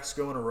 quarterbacks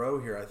go in a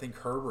row here. I think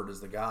Herbert is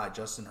the guy,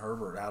 Justin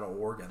Herbert out of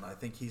Oregon. I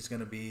think he's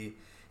going to be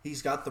 –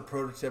 he's got the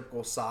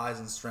prototypical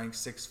size and strength,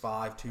 6'5",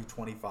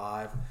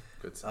 225.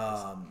 Good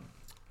size.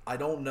 I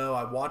don't know.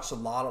 I watched a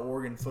lot of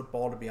Oregon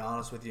football, to be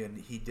honest with you, and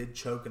he did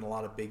choke in a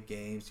lot of big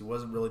games. He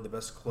wasn't really the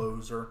best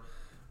closer,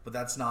 but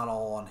that's not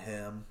all on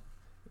him.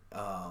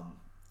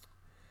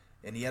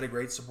 And he had a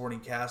great supporting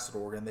cast at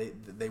Oregon.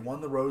 They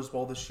won the Rose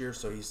Bowl this year,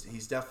 so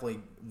he's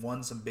definitely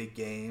won some big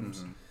games.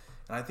 Mm-hmm.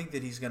 And I think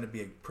that he's going to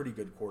be a pretty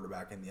good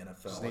quarterback in the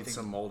NFL. Just needs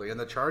some molding. And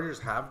the Chargers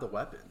have the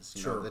weapons.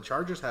 You know, the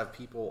Chargers have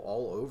people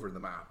all over the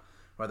map,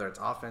 whether it's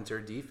offense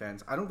or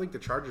defense. I don't think the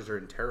Chargers are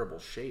in terrible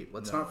shape.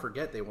 Let's not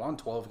forget they won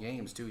 12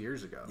 games 2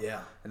 years ago.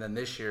 Yeah. And then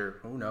this year,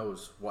 who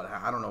knows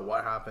I don't know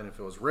what happened, if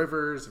it was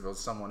Rivers, if it was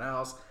someone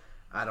else.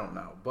 I don't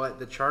know. But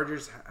the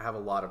Chargers have a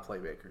lot of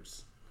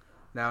playmakers.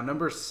 Now,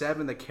 number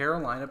 7, the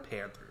Carolina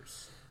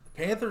Panthers. The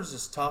Panthers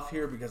is tough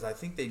here because I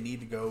think they need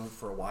to go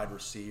for a wide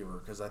receiver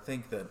because I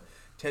think that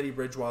Teddy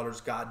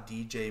Bridgewater's got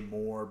DJ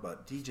Moore,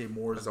 but DJ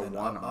Moore's been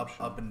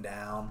up and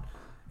down,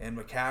 and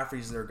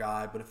McCaffrey's their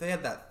guy. But if they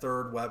had that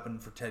third weapon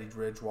for Teddy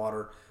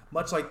Bridgewater,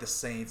 much like the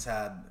Saints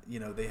had,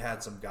 they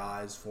had some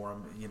guys for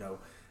him,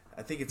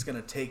 I think it's going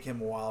to take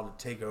him a while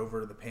to take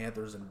over the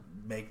Panthers and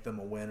make them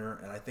a winner,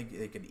 and I think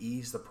they could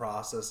ease the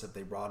process if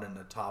they brought in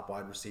a top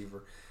wide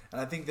receiver. And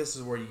I think this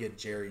is where you get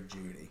Jerry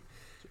Jeudy.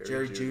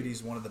 Jerry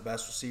Jeudy's one of the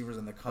best receivers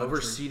in the country. Over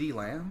CeeDee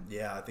Lamb?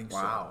 Yeah, I think so.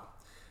 Wow.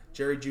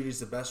 Jerry Jeudy's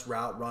the best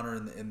route runner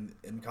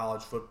in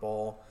college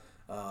football.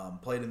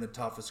 Played in the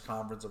toughest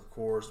conference, of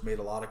course. Made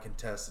a lot of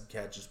contested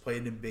catches.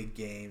 Played in big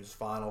games,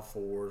 Final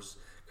Fours,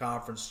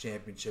 conference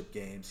championship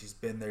games. He's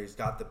been there. He's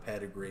got the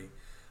pedigree.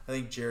 I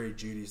think Jerry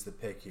Jeudy's the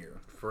pick here.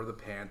 For the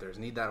Panthers.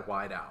 Need that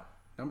wide out.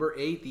 Number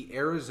 8, the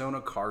Arizona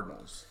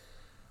Cardinals.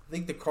 I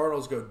think the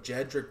Cardinals go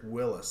Jedrick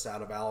Willis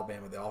out of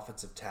Alabama, the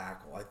offensive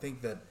tackle. I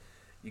think that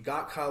you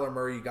got Kyler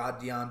Murray, you got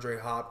DeAndre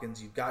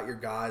Hopkins, you've got your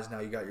guys now,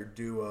 you got your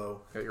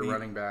duo. Got your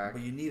running back.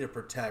 But you need to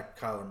protect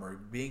Kyler Murray.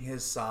 Being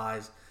his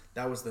size,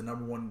 that was the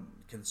number one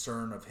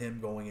concern of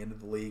him going into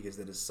the league is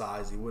that his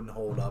size, he wouldn't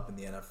hold up in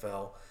the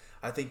NFL.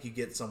 I think you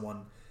get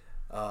someone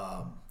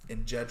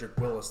in Jedrick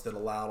Willis that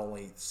allowed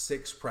only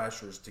 6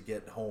 pressures to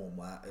get home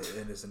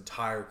in his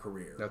entire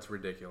career. That's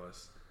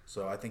ridiculous.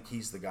 So I think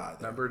he's the guy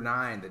there. Number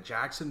 9, the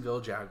Jacksonville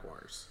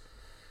Jaguars.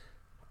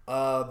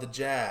 The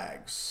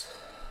Jags.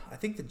 I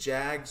think the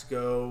Jags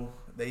go.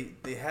 They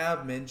have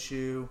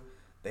Minshew.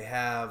 They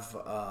have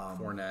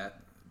Fournette.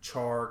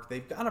 Chark.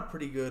 They've got a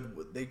pretty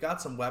good. They've got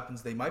some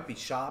weapons. They might be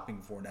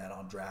shopping Fournette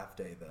on draft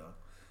day though,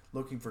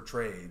 looking for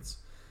trades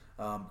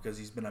because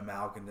he's been a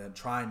malcontent,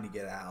 trying to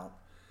get out.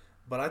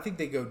 But I think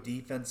they go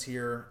defense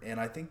here, and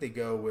I think they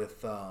go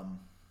with. I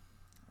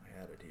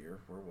had it here.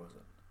 Where was it?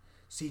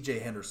 C.J.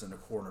 Henderson, a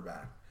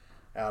cornerback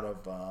out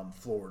of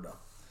Florida.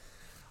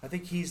 I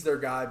think he's their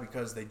guy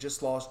because they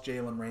just lost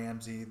Jalen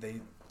Ramsey.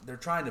 They're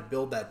trying to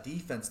build that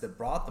defense that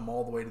brought them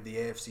all the way to the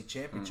AFC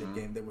Championship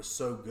game that was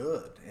so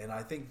good. And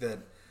I think that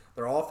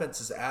their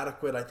offense is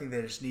adequate. I think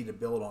they just need to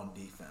build on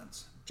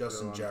defense.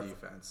 Justin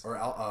Jefferson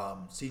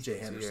or C.J.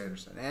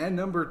 Henderson. And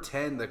number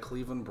 10, the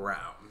Cleveland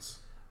Browns.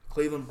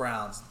 Cleveland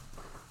Browns.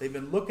 They've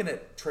been looking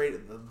at trade.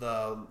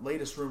 The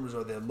latest rumors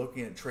are they're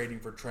looking at trading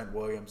for Trent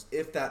Williams.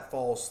 If that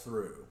falls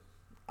through,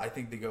 I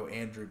think they go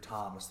Andrew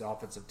Thomas, the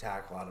offensive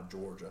tackle out of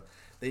Georgia.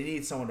 They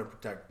need someone to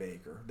protect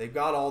Baker. They've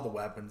got all the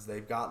weapons.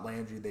 They've got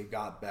Landry. They've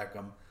got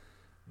Beckham.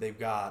 They've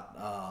got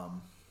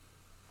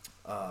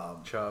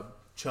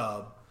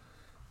Chubb.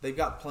 They've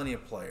got plenty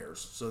of players.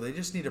 So they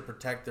just need to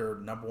protect their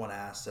number one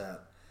asset.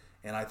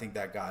 And I think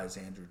that guy is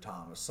Andrew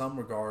Thomas. Some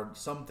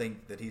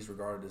think that he's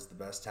regarded as the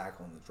best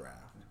tackle in the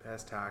draft.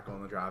 Best tackle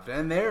in the draft.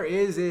 And there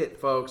is it,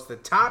 folks. The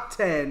top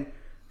 10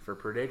 for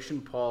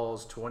Prediction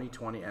Paul's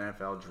 2020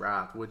 NFL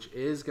Draft, which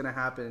is going to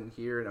happen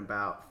here in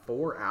about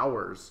 4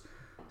 hours.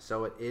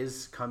 So it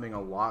is coming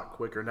a lot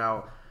quicker.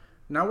 Now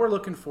we're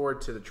looking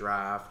forward to the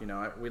draft. You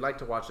know, we like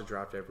to watch the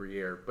draft every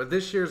year. But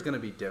this year is going to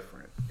be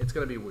different. It's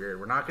going to be weird.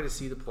 We're not going to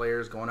see the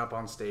players going up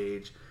on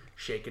stage,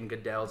 shaking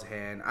Goodell's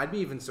hand. I'd be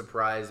even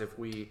surprised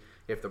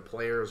if the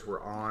players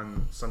were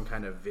on some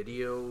kind of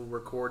video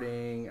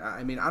recording.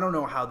 I mean, I don't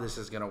know how this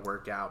is going to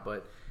work out,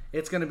 but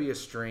it's going to be a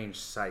strange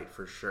sight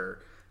for sure.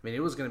 I mean,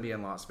 it was going to be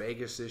in Las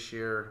Vegas this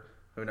year.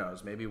 Who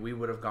knows? Maybe we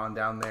would have gone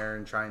down there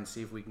and try and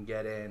see if we can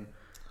get in.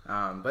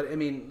 But, I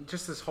mean,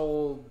 just this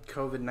whole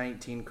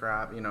COVID-19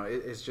 crap, you know,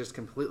 it's just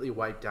completely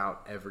wiped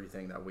out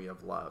everything that we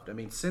have loved. I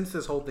mean, since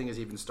this whole thing has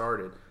even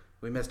started,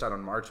 we missed out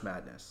on March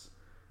Madness,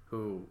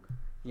 who,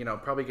 you know,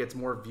 probably gets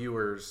more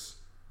viewers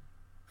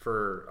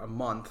for a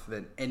month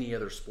than any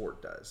other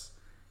sport does.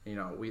 You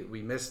know,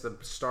 we missed the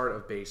start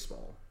of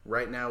baseball.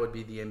 Right now would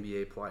be the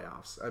NBA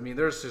playoffs. I mean,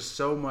 there's just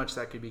so much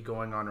that could be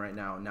going on right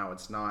now. Now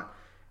it's not.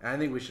 And I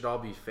think we should all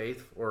be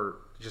faithful or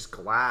just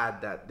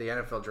glad that the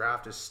NFL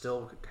draft is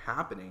still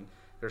happening.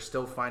 They're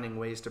still finding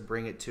ways to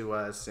bring it to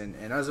us. And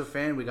as a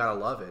fan, we got to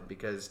love it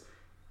because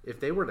if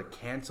they were to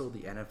cancel the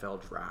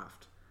NFL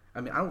draft,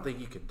 I mean, I don't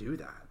think you could do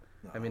that.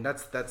 No. I mean,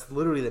 that's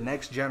literally the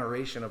next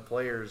generation of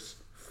players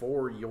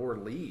for your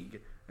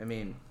league. I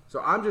mean,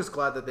 so I'm just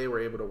glad that they were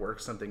able to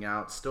work something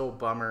out. Still a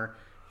bummer.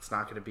 It's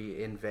not going to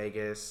be in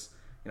Vegas,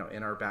 you know,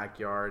 in our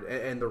backyard.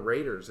 And the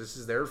Raiders, this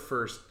is their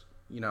first,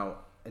 you know,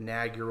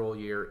 inaugural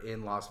year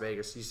in Las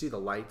Vegas. You see the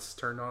lights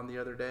turned on the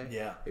other day?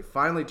 Yeah. They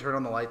finally turned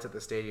on the lights at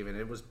the stadium, and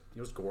it was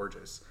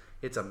gorgeous.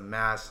 It's a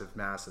massive,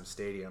 massive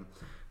stadium.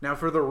 Now,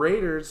 for the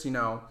Raiders, you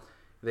know,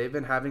 they've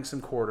been having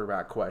some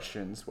quarterback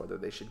questions, whether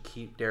they should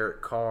keep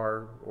Derek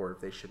Carr or if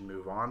they should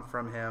move on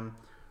from him.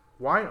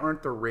 Why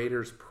aren't the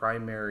Raiders'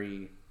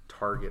 primary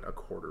target a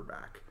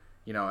quarterback?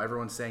 You know,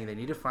 everyone's saying they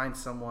need to find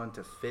someone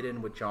to fit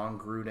in with John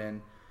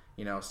Gruden,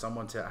 you know,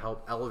 someone to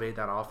help elevate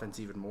that offense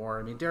even more.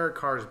 I mean, Derek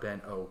Carr's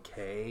been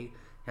okay.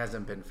 He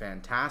hasn't been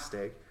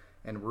fantastic.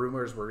 And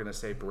rumors were going to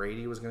say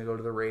Brady was going to go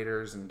to the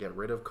Raiders and get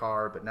rid of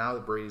Carr, but now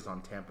that Brady's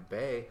on Tampa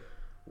Bay,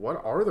 what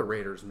are the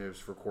Raiders'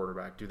 moves for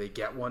quarterback? Do they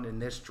get one in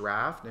this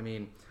draft? I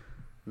mean,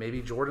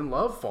 maybe Jordan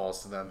Love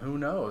falls to them. Who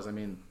knows? I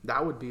mean,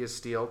 that would be a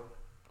steal.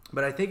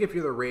 But I think if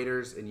you're the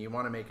Raiders and you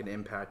want to make an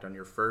impact on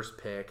your first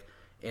pick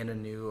in a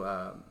new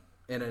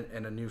in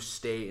a new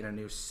state, in a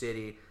new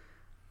city,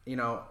 you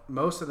know,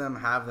 most of them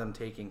have them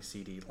taking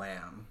CeeDee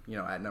Lamb, you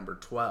know, at number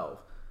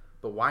 12.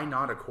 But why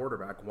not a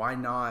quarterback? Why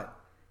not,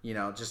 you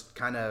know, just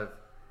kind of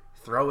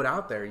throw it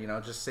out there, you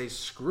know, just say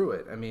screw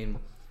it. I mean,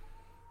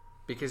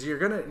 because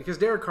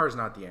Derek Carr's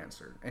not the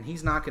answer, and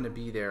he's not going to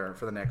be there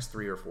for the next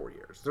 3 or 4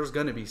 years. There's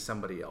going to be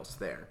somebody else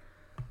there.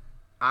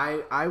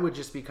 I would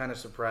just be kind of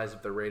surprised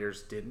if the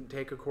Raiders didn't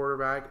take a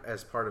quarterback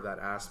as part of that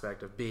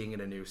aspect of being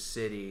in a new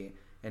city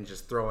and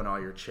just throwing all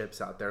your chips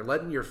out there,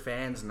 letting your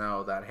fans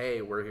know that,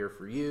 hey, we're here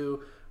for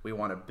you. We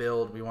want to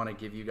build. We want to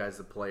give you guys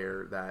the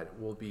player that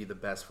will be the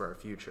best for our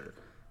future.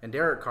 And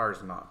Derek Carr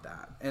is not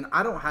that. And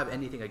I don't have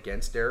anything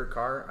against Derek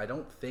Carr. I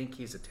don't think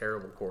he's a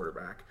terrible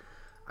quarterback.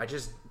 I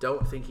just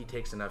don't think he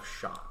takes enough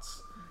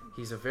shots.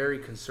 He's a very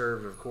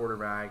conservative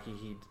quarterback.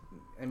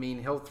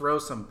 He'll throw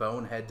some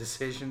bonehead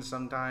decisions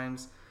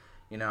sometimes,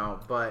 you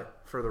know.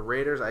 But for the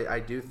Raiders, I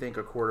do think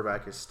a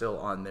quarterback is still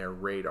on their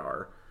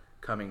radar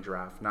coming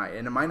draft night.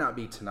 And it might not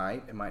be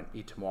tonight. It might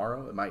be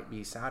tomorrow. It might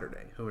be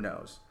Saturday. Who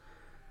knows?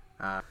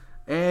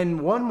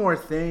 And one more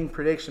thing,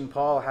 Prediction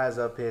Paul has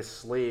up his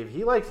sleeve.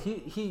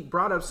 He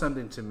brought up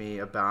something to me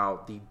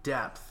about the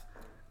depth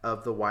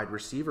of the wide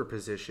receiver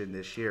position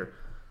this year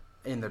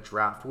in the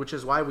draft, which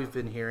is why we've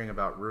been hearing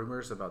about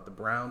rumors about the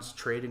Browns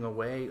trading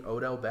away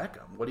Odell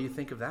Beckham. What do you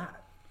think of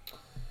that?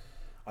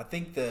 I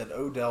think that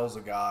Odell's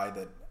a guy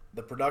that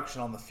the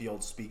production on the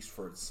field speaks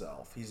for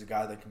itself. He's a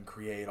guy that can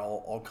create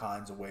all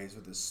kinds of ways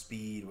with his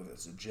speed, with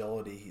his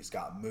agility. He's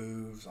got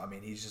moves. I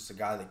mean, he's just a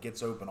guy that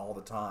gets open all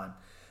the time.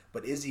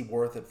 But is he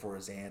worth it for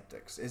his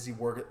antics? Is he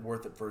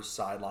worth it for his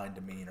sideline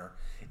demeanor?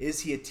 Is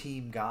he a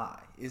team guy?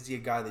 Is he a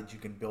guy that you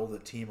can build a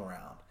team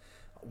around?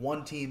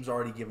 One team's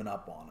already given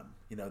up on him.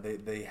 You know,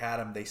 they had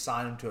him, they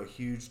signed him to a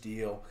huge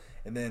deal,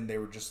 and then they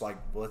were just like,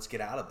 well, let's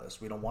get out of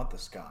this. We don't want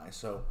this guy.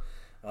 So,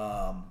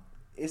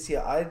 is he?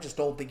 I just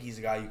don't think he's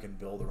a guy you can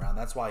build around.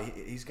 That's why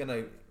he's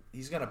gonna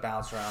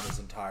bounce around his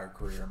entire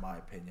career, in my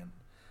opinion.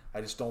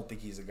 I just don't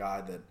think he's a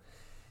guy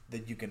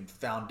that you can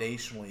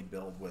foundationally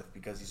build with,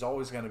 because he's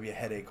always going to be a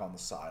headache on the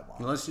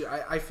sideline.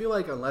 I feel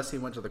like unless he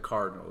went to the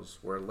Cardinals,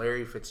 where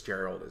Larry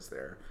Fitzgerald is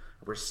there,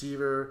 a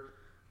receiver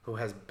who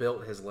has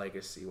built his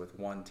legacy with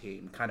one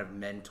team, kind of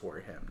mentor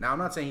him. Now, I'm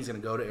not saying he's going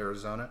to go to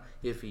Arizona.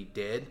 If he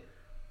did,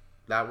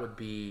 that would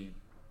be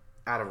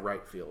out of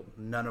right field.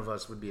 None of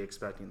us would be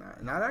expecting that.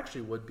 And that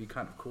actually would be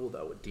kind of cool,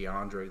 though, with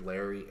DeAndre,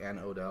 Larry, and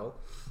Odell.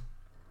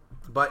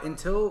 But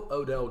until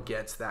Odell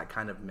gets that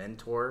kind of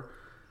mentor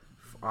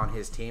on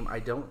his team, I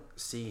don't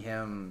see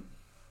him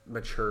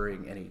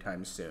maturing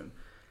anytime soon.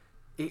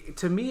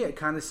 To me, it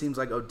kind of seems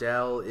like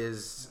Odell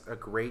is a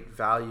great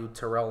value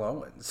Terrell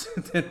Owens,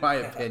 in my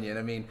opinion.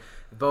 I mean,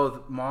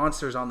 both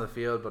monsters on the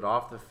field, but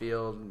off the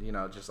field, you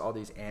know, just all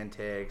these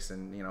antics.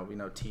 And, you know, we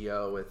know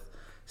T.O. with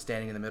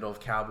standing in the middle of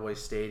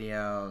Cowboys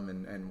Stadium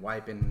and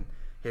wiping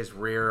his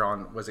rear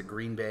on, was it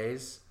Green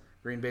Bay's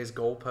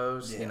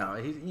goalpost? Yeah.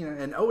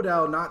 And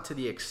Odell, not to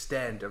the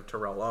extent of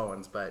Terrell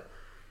Owens, but,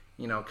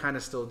 you know, kind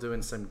of still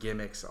doing some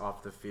gimmicks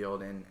off the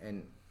field.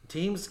 And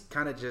teams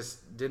kind of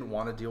just didn't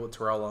want to deal with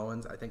Terrell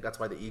Owens. I think that's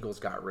why the Eagles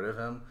got rid of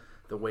him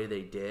the way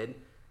they did.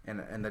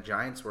 And the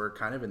Giants were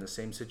kind of in the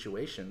same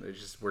situation. They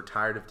just were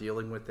tired of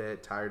dealing with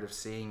it, tired of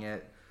seeing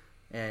it.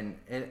 And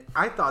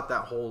I thought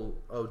that whole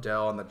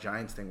Odell and the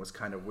Giants thing was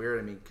kind of weird.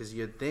 I mean, because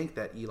you'd think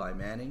that Eli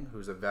Manning,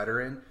 who's a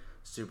veteran,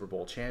 Super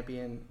Bowl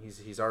champion,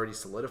 he's already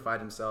solidified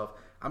himself.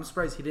 I'm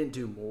surprised he didn't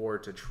do more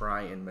to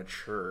try and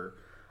mature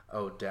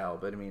Odell.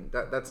 But I mean,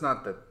 that's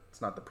not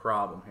the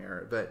problem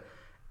here. But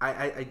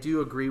I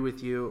do agree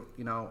with you.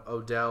 You know,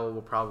 Odell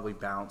will probably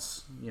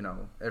bounce, you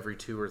know, every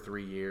 2 or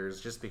 3 years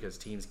just because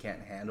teams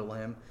can't handle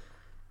him.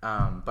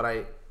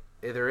 But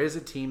there is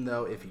a team,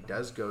 though, if he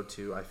does go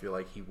to, I feel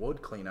like he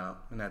would clean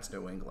up, and that's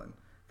New England.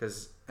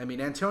 Because, I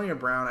mean, Antonio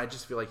Brown, I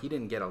just feel like he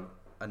didn't get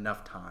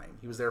enough time.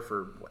 He was there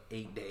for,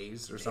 8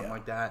 days or something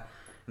like that,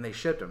 and they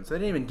shipped him. So they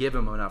didn't even give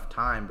him enough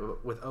time.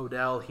 But with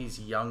Odell, he's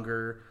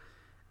younger.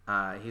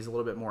 He's a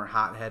little bit more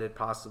hot-headed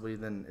possibly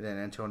than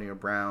Antonio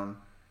Brown,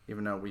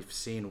 even though we've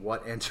seen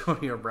what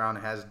Antonio Brown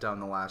has done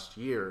the last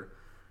year.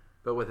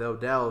 But with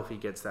Odell, if he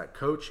gets that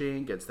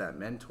coaching, gets that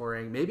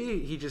mentoring, maybe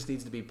he just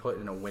needs to be put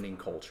in a winning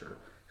culture.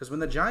 Because when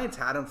the Giants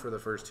had him for the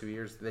first 2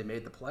 years, they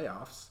made the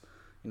playoffs.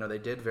 You know, they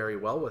did very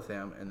well with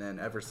him. And then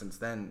ever since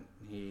then,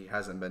 he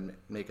hasn't been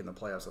making the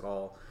playoffs at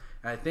all.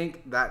 And I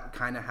think that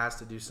kind of has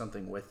to do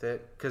something with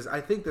it. Because I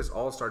think this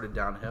all started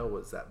downhill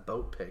was that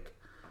boat pick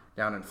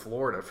down in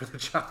Florida for the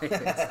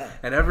Giants.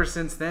 And ever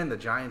since then, the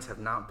Giants have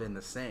not been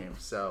the same.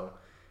 So,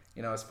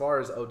 you know, as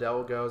far as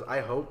Odell goes, I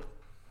hope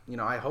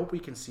we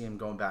can see him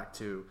going back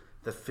to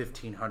the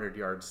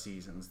 1,500-yard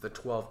seasons, the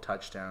 12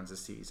 touchdowns a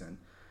season.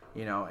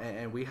 You know,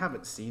 and we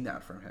haven't seen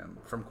that from him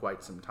from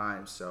quite some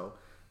time. So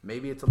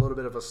maybe it's a little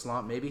bit of a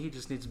slump. Maybe he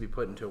just needs to be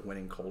put into a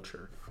winning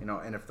culture. You know,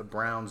 and if the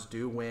Browns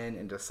do win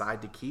and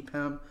decide to keep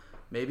him,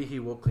 maybe he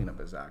will clean up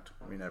his act.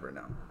 We never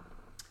know.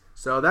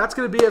 So that's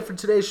going to be it for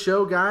today's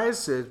show,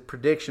 guys.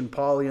 Prediction,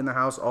 Paulie in the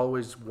house,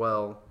 always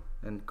well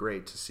and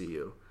great to see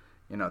you.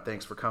 You know,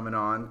 thanks for coming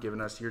on,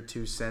 giving us your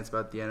 2 cents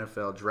about the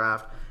NFL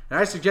draft. And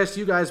I suggest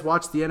you guys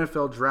watch the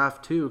NFL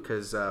draft too,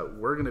 because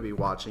we're going to be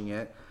watching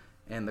it.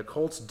 And the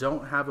Colts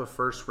don't have a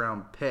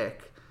first-round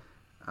pick,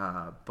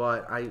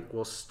 but I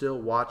will still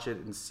watch it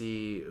and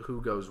see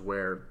who goes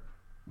where.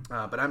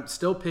 But I'm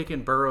still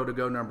picking Burrow to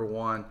go number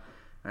 1.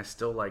 I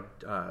still like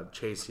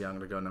Chase Young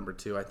to go number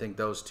 2. I think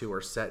those two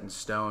are set in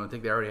stone. I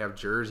think they already have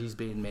jerseys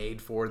being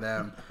made for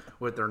them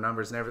with their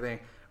numbers and everything.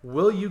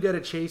 Will you get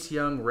a Chase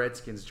Young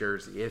Redskins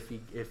jersey if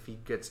he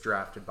gets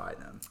drafted by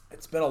them?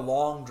 It's been a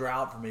long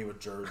drought for me with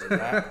jerseys.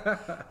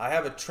 I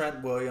have a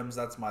Trent Williams.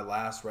 That's my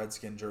last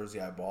Redskin jersey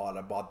I bought.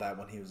 I bought that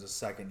when he was a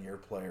second-year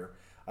player.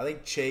 I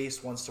think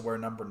Chase wants to wear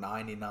number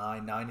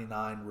 99.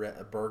 99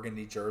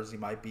 burgundy jersey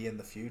might be in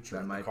the future.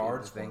 That in might the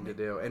cards be the thing for me.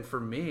 to do. And for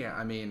me,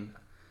 I mean,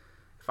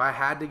 if I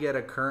had to get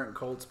a current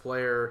Colts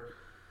player,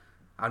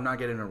 I'm not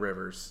getting a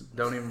Rivers.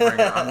 Don't even bring it.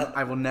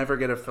 I will never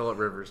get a Phillip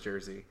Rivers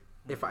jersey.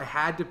 If I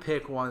had to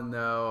pick one,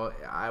 though,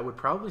 I would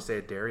probably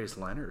say Darius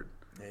Leonard.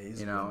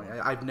 Yeah,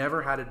 I've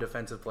never had a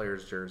defensive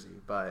player's jersey,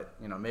 but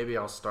maybe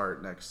I'll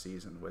start next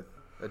season with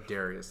a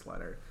Darius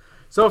Leonard.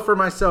 So for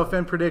myself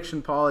and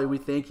Prediction Polly, we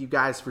thank you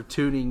guys for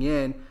tuning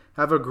in.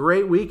 Have a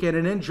great weekend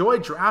and enjoy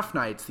draft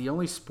nights, the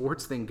only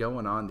sports thing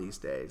going on these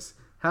days.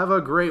 Have a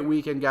great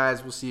weekend,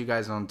 guys. We'll see you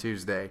guys on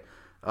Tuesday.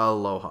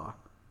 Aloha.